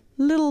cool. Yeah.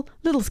 Little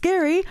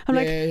scary. I'm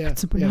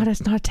it's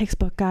not a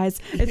textbook,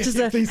 guys. It's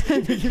just please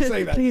keep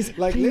saying that. Please.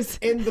 Let's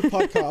end the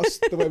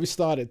podcast the way we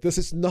started. This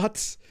is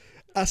not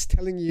us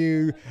telling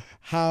you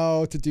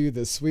how to do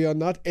this. We are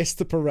not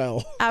Esther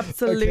Perel.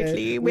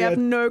 Absolutely. Okay? We have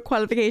no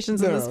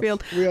qualifications in this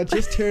field. We are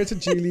just Terrence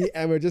and Julie,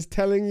 and we're just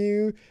showing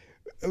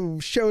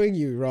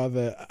you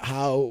rather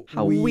how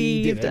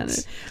we've done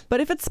it.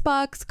 But if it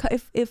sparks,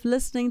 if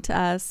listening to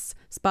us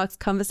sparks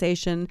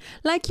conversation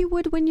like you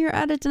would when you're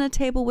at a dinner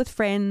table with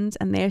friends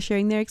and they're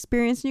sharing their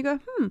experience, and you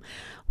go,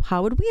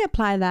 how would we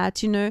apply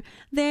that,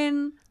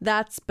 then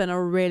that's been a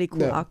really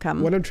cool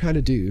outcome. What I'm trying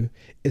to do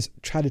is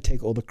try to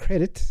take all the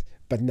credit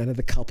but none of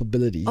the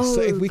culpability. Oh,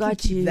 so if we can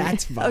keep that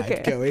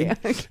vibe going.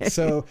 Okay.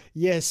 So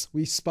yes,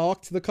 we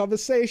sparked the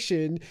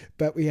conversation,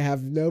 but we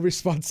have no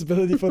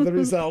responsibility for the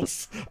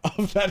results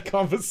of that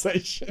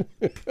conversation.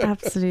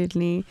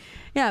 Absolutely.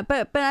 Yeah,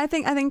 but I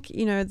think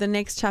the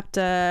next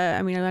chapter,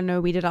 I mean, I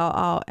know we did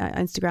our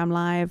Instagram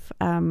live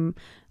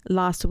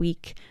last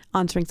week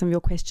answering some of your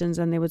questions,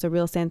 and there was a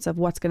real sense of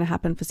what's going to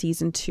happen for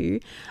season 2.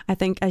 I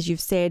think, as you've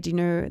said,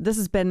 this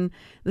has been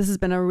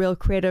a real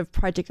creative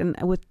project, and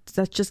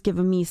that's just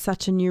given me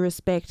such a new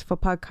respect for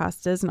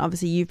podcasters. And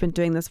obviously you've been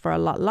doing this for a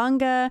lot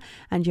longer,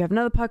 and you have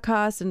another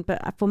podcast,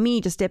 but for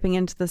me, just stepping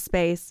into the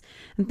space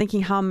and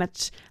thinking how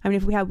much, I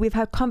mean, we've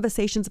had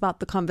conversations about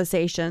the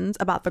conversations,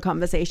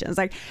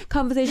 like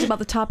conversations about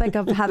the topic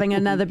of having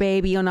another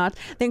baby or not,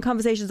 then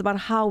conversations about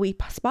how we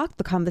sparked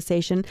the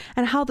conversation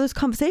and how those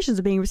conversations conversations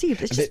are being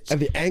received. It's just, and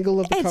the angle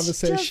of the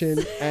conversation,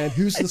 and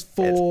who's this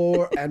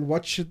for, and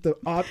what should the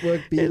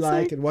artwork be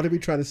like, and what are we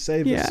trying to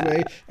say this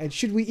way, and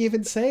should we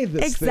even say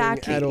this thing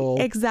at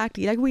all?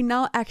 Exactly. Like, we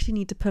now actually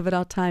need to pivot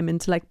our time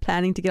into like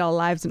planning to get our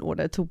lives in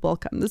order to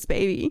welcome this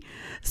baby.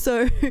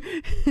 So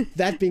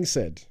that being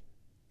said,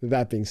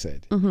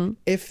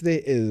 if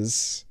there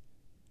is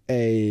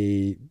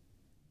a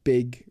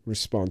big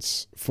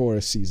response for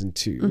a season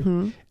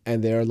 2,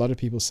 and there are a lot of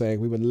people saying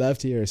we would love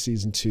to hear a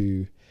season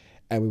 2,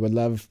 and we would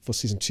love for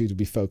season 2 to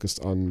be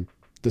focused on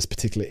this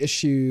particular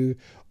issue,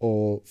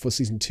 or for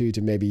season 2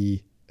 to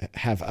maybe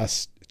have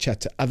us chat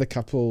to other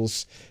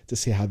couples to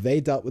see how they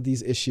dealt with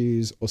these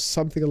issues, or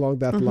something along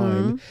that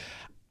line,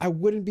 I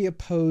wouldn't be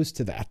opposed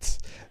to that.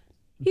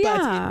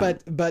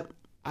 But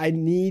I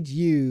need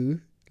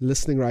you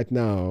listening right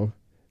now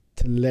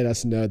to let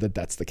us know that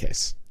that's the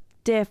case.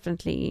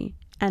 Definitely.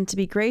 And to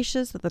be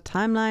gracious that the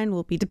timeline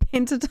will be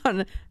dependent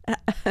on a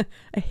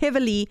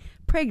heavily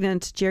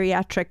pregnant,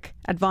 geriatric,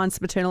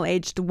 advanced maternal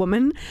aged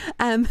woman,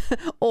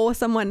 or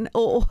someone,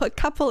 or a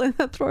couple in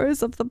the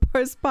throes of the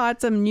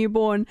postpartum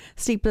newborn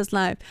sleepless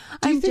life.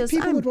 I'm just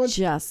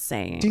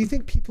saying. Do you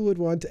think people would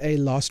want a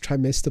last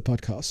trimester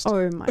podcast?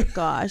 Oh my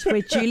gosh,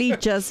 where Julie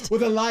just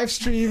with a live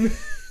stream.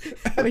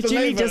 Where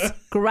Julie just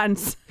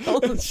grunts at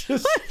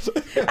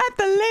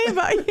the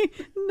labor.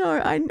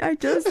 No, I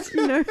just,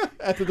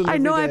 I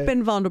know I've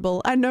been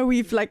vulnerable. I know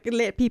we've like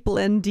let people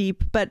in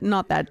deep, but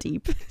not that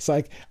deep. It's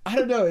like, I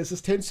don't know, is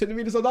this 10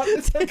 centimeters or not?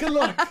 Let's take a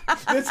look.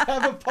 Let's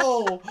have a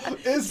poll.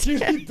 Is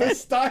Julie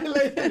this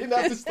dilated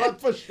enough to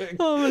start pushing?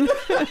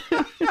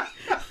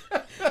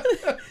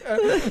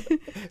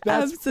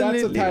 That's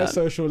a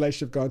parasocial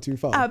relationship gone too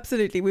far.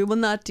 Absolutely, we will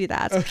not do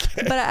that.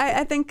 Okay. But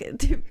I think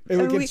it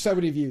will get so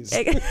many views.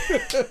 I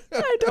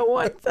don't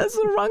want, that's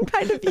the wrong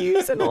kind of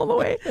views and all the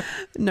way.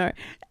 No.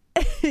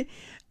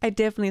 I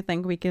definitely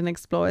think we can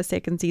explore a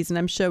second season.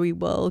 I'm sure we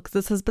will, because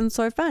this has been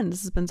so fun.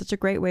 This has been such a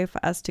great way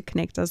for us to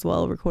connect as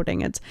well,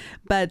 recording it.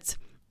 But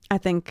I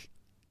think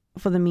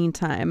for the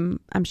meantime,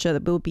 I'm sure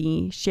that we'll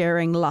be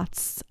sharing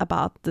lots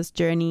about this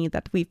journey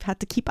that we've had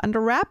to keep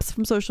under wraps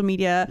from social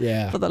media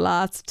for the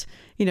last,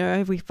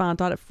 we found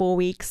out at 4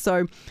 weeks.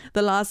 So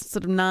the last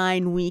sort of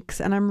 9 weeks.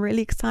 And I'm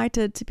really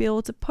excited to be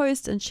able to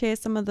post and share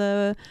some of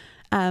the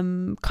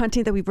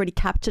content that we've already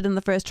captured in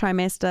the first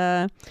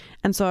trimester.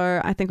 And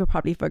so I think we'll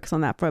probably focus on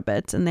that for a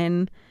bit, and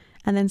then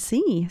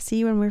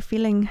see when we're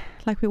feeling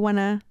like we want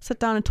to sit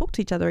down and talk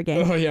to each other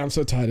again. Oh yeah, I'm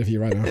so tired of you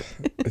right now.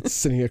 It's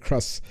sitting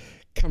across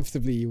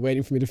comfortably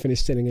waiting for me to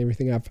finish setting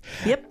everything up.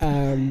 Yep.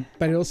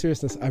 But in all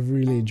seriousness, I've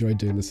really enjoyed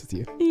doing this with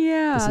you.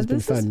 Yeah,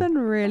 this has been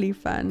really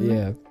fun.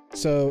 Yeah.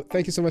 So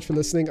thank you so much for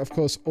listening. Of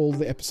course, all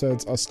the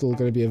episodes are still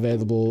going to be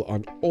available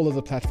on all of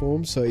the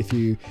platforms. So if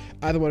you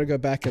either want to go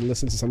back and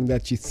listen to something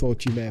that you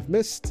thought you may have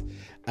missed,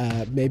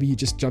 maybe you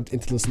just jumped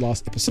into this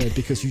last episode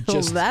because you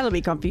just... that'll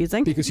be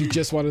confusing. Because you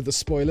just wanted the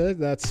spoiler,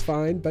 that's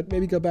fine. But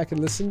maybe go back and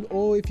listen.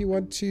 Or if you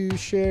want to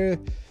share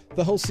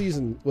the whole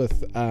season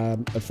with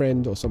a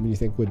friend or someone you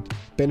think would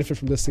benefit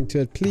from listening to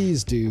it,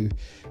 please do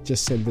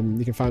just send them.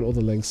 You can find all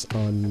the links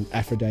on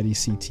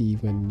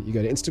AphrodaddyCT when you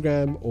go to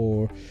Instagram,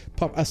 or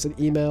pop us an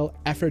email,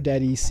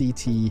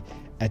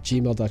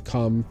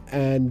 aphrodaddyct@gmail.com,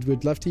 and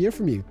we'd love to hear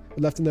from you.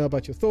 We'd love to know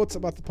about your thoughts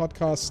about the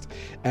podcast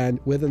and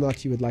whether or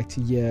not you would like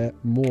to hear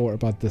more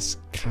about this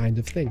kind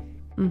of thing.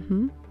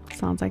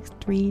 Sounds like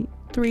three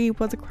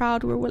was a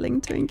crowd we're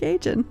willing to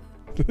engage in.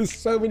 There's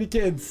so many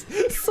kids.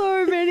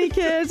 So many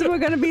kids. We're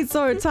going to be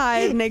so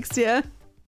tired next year.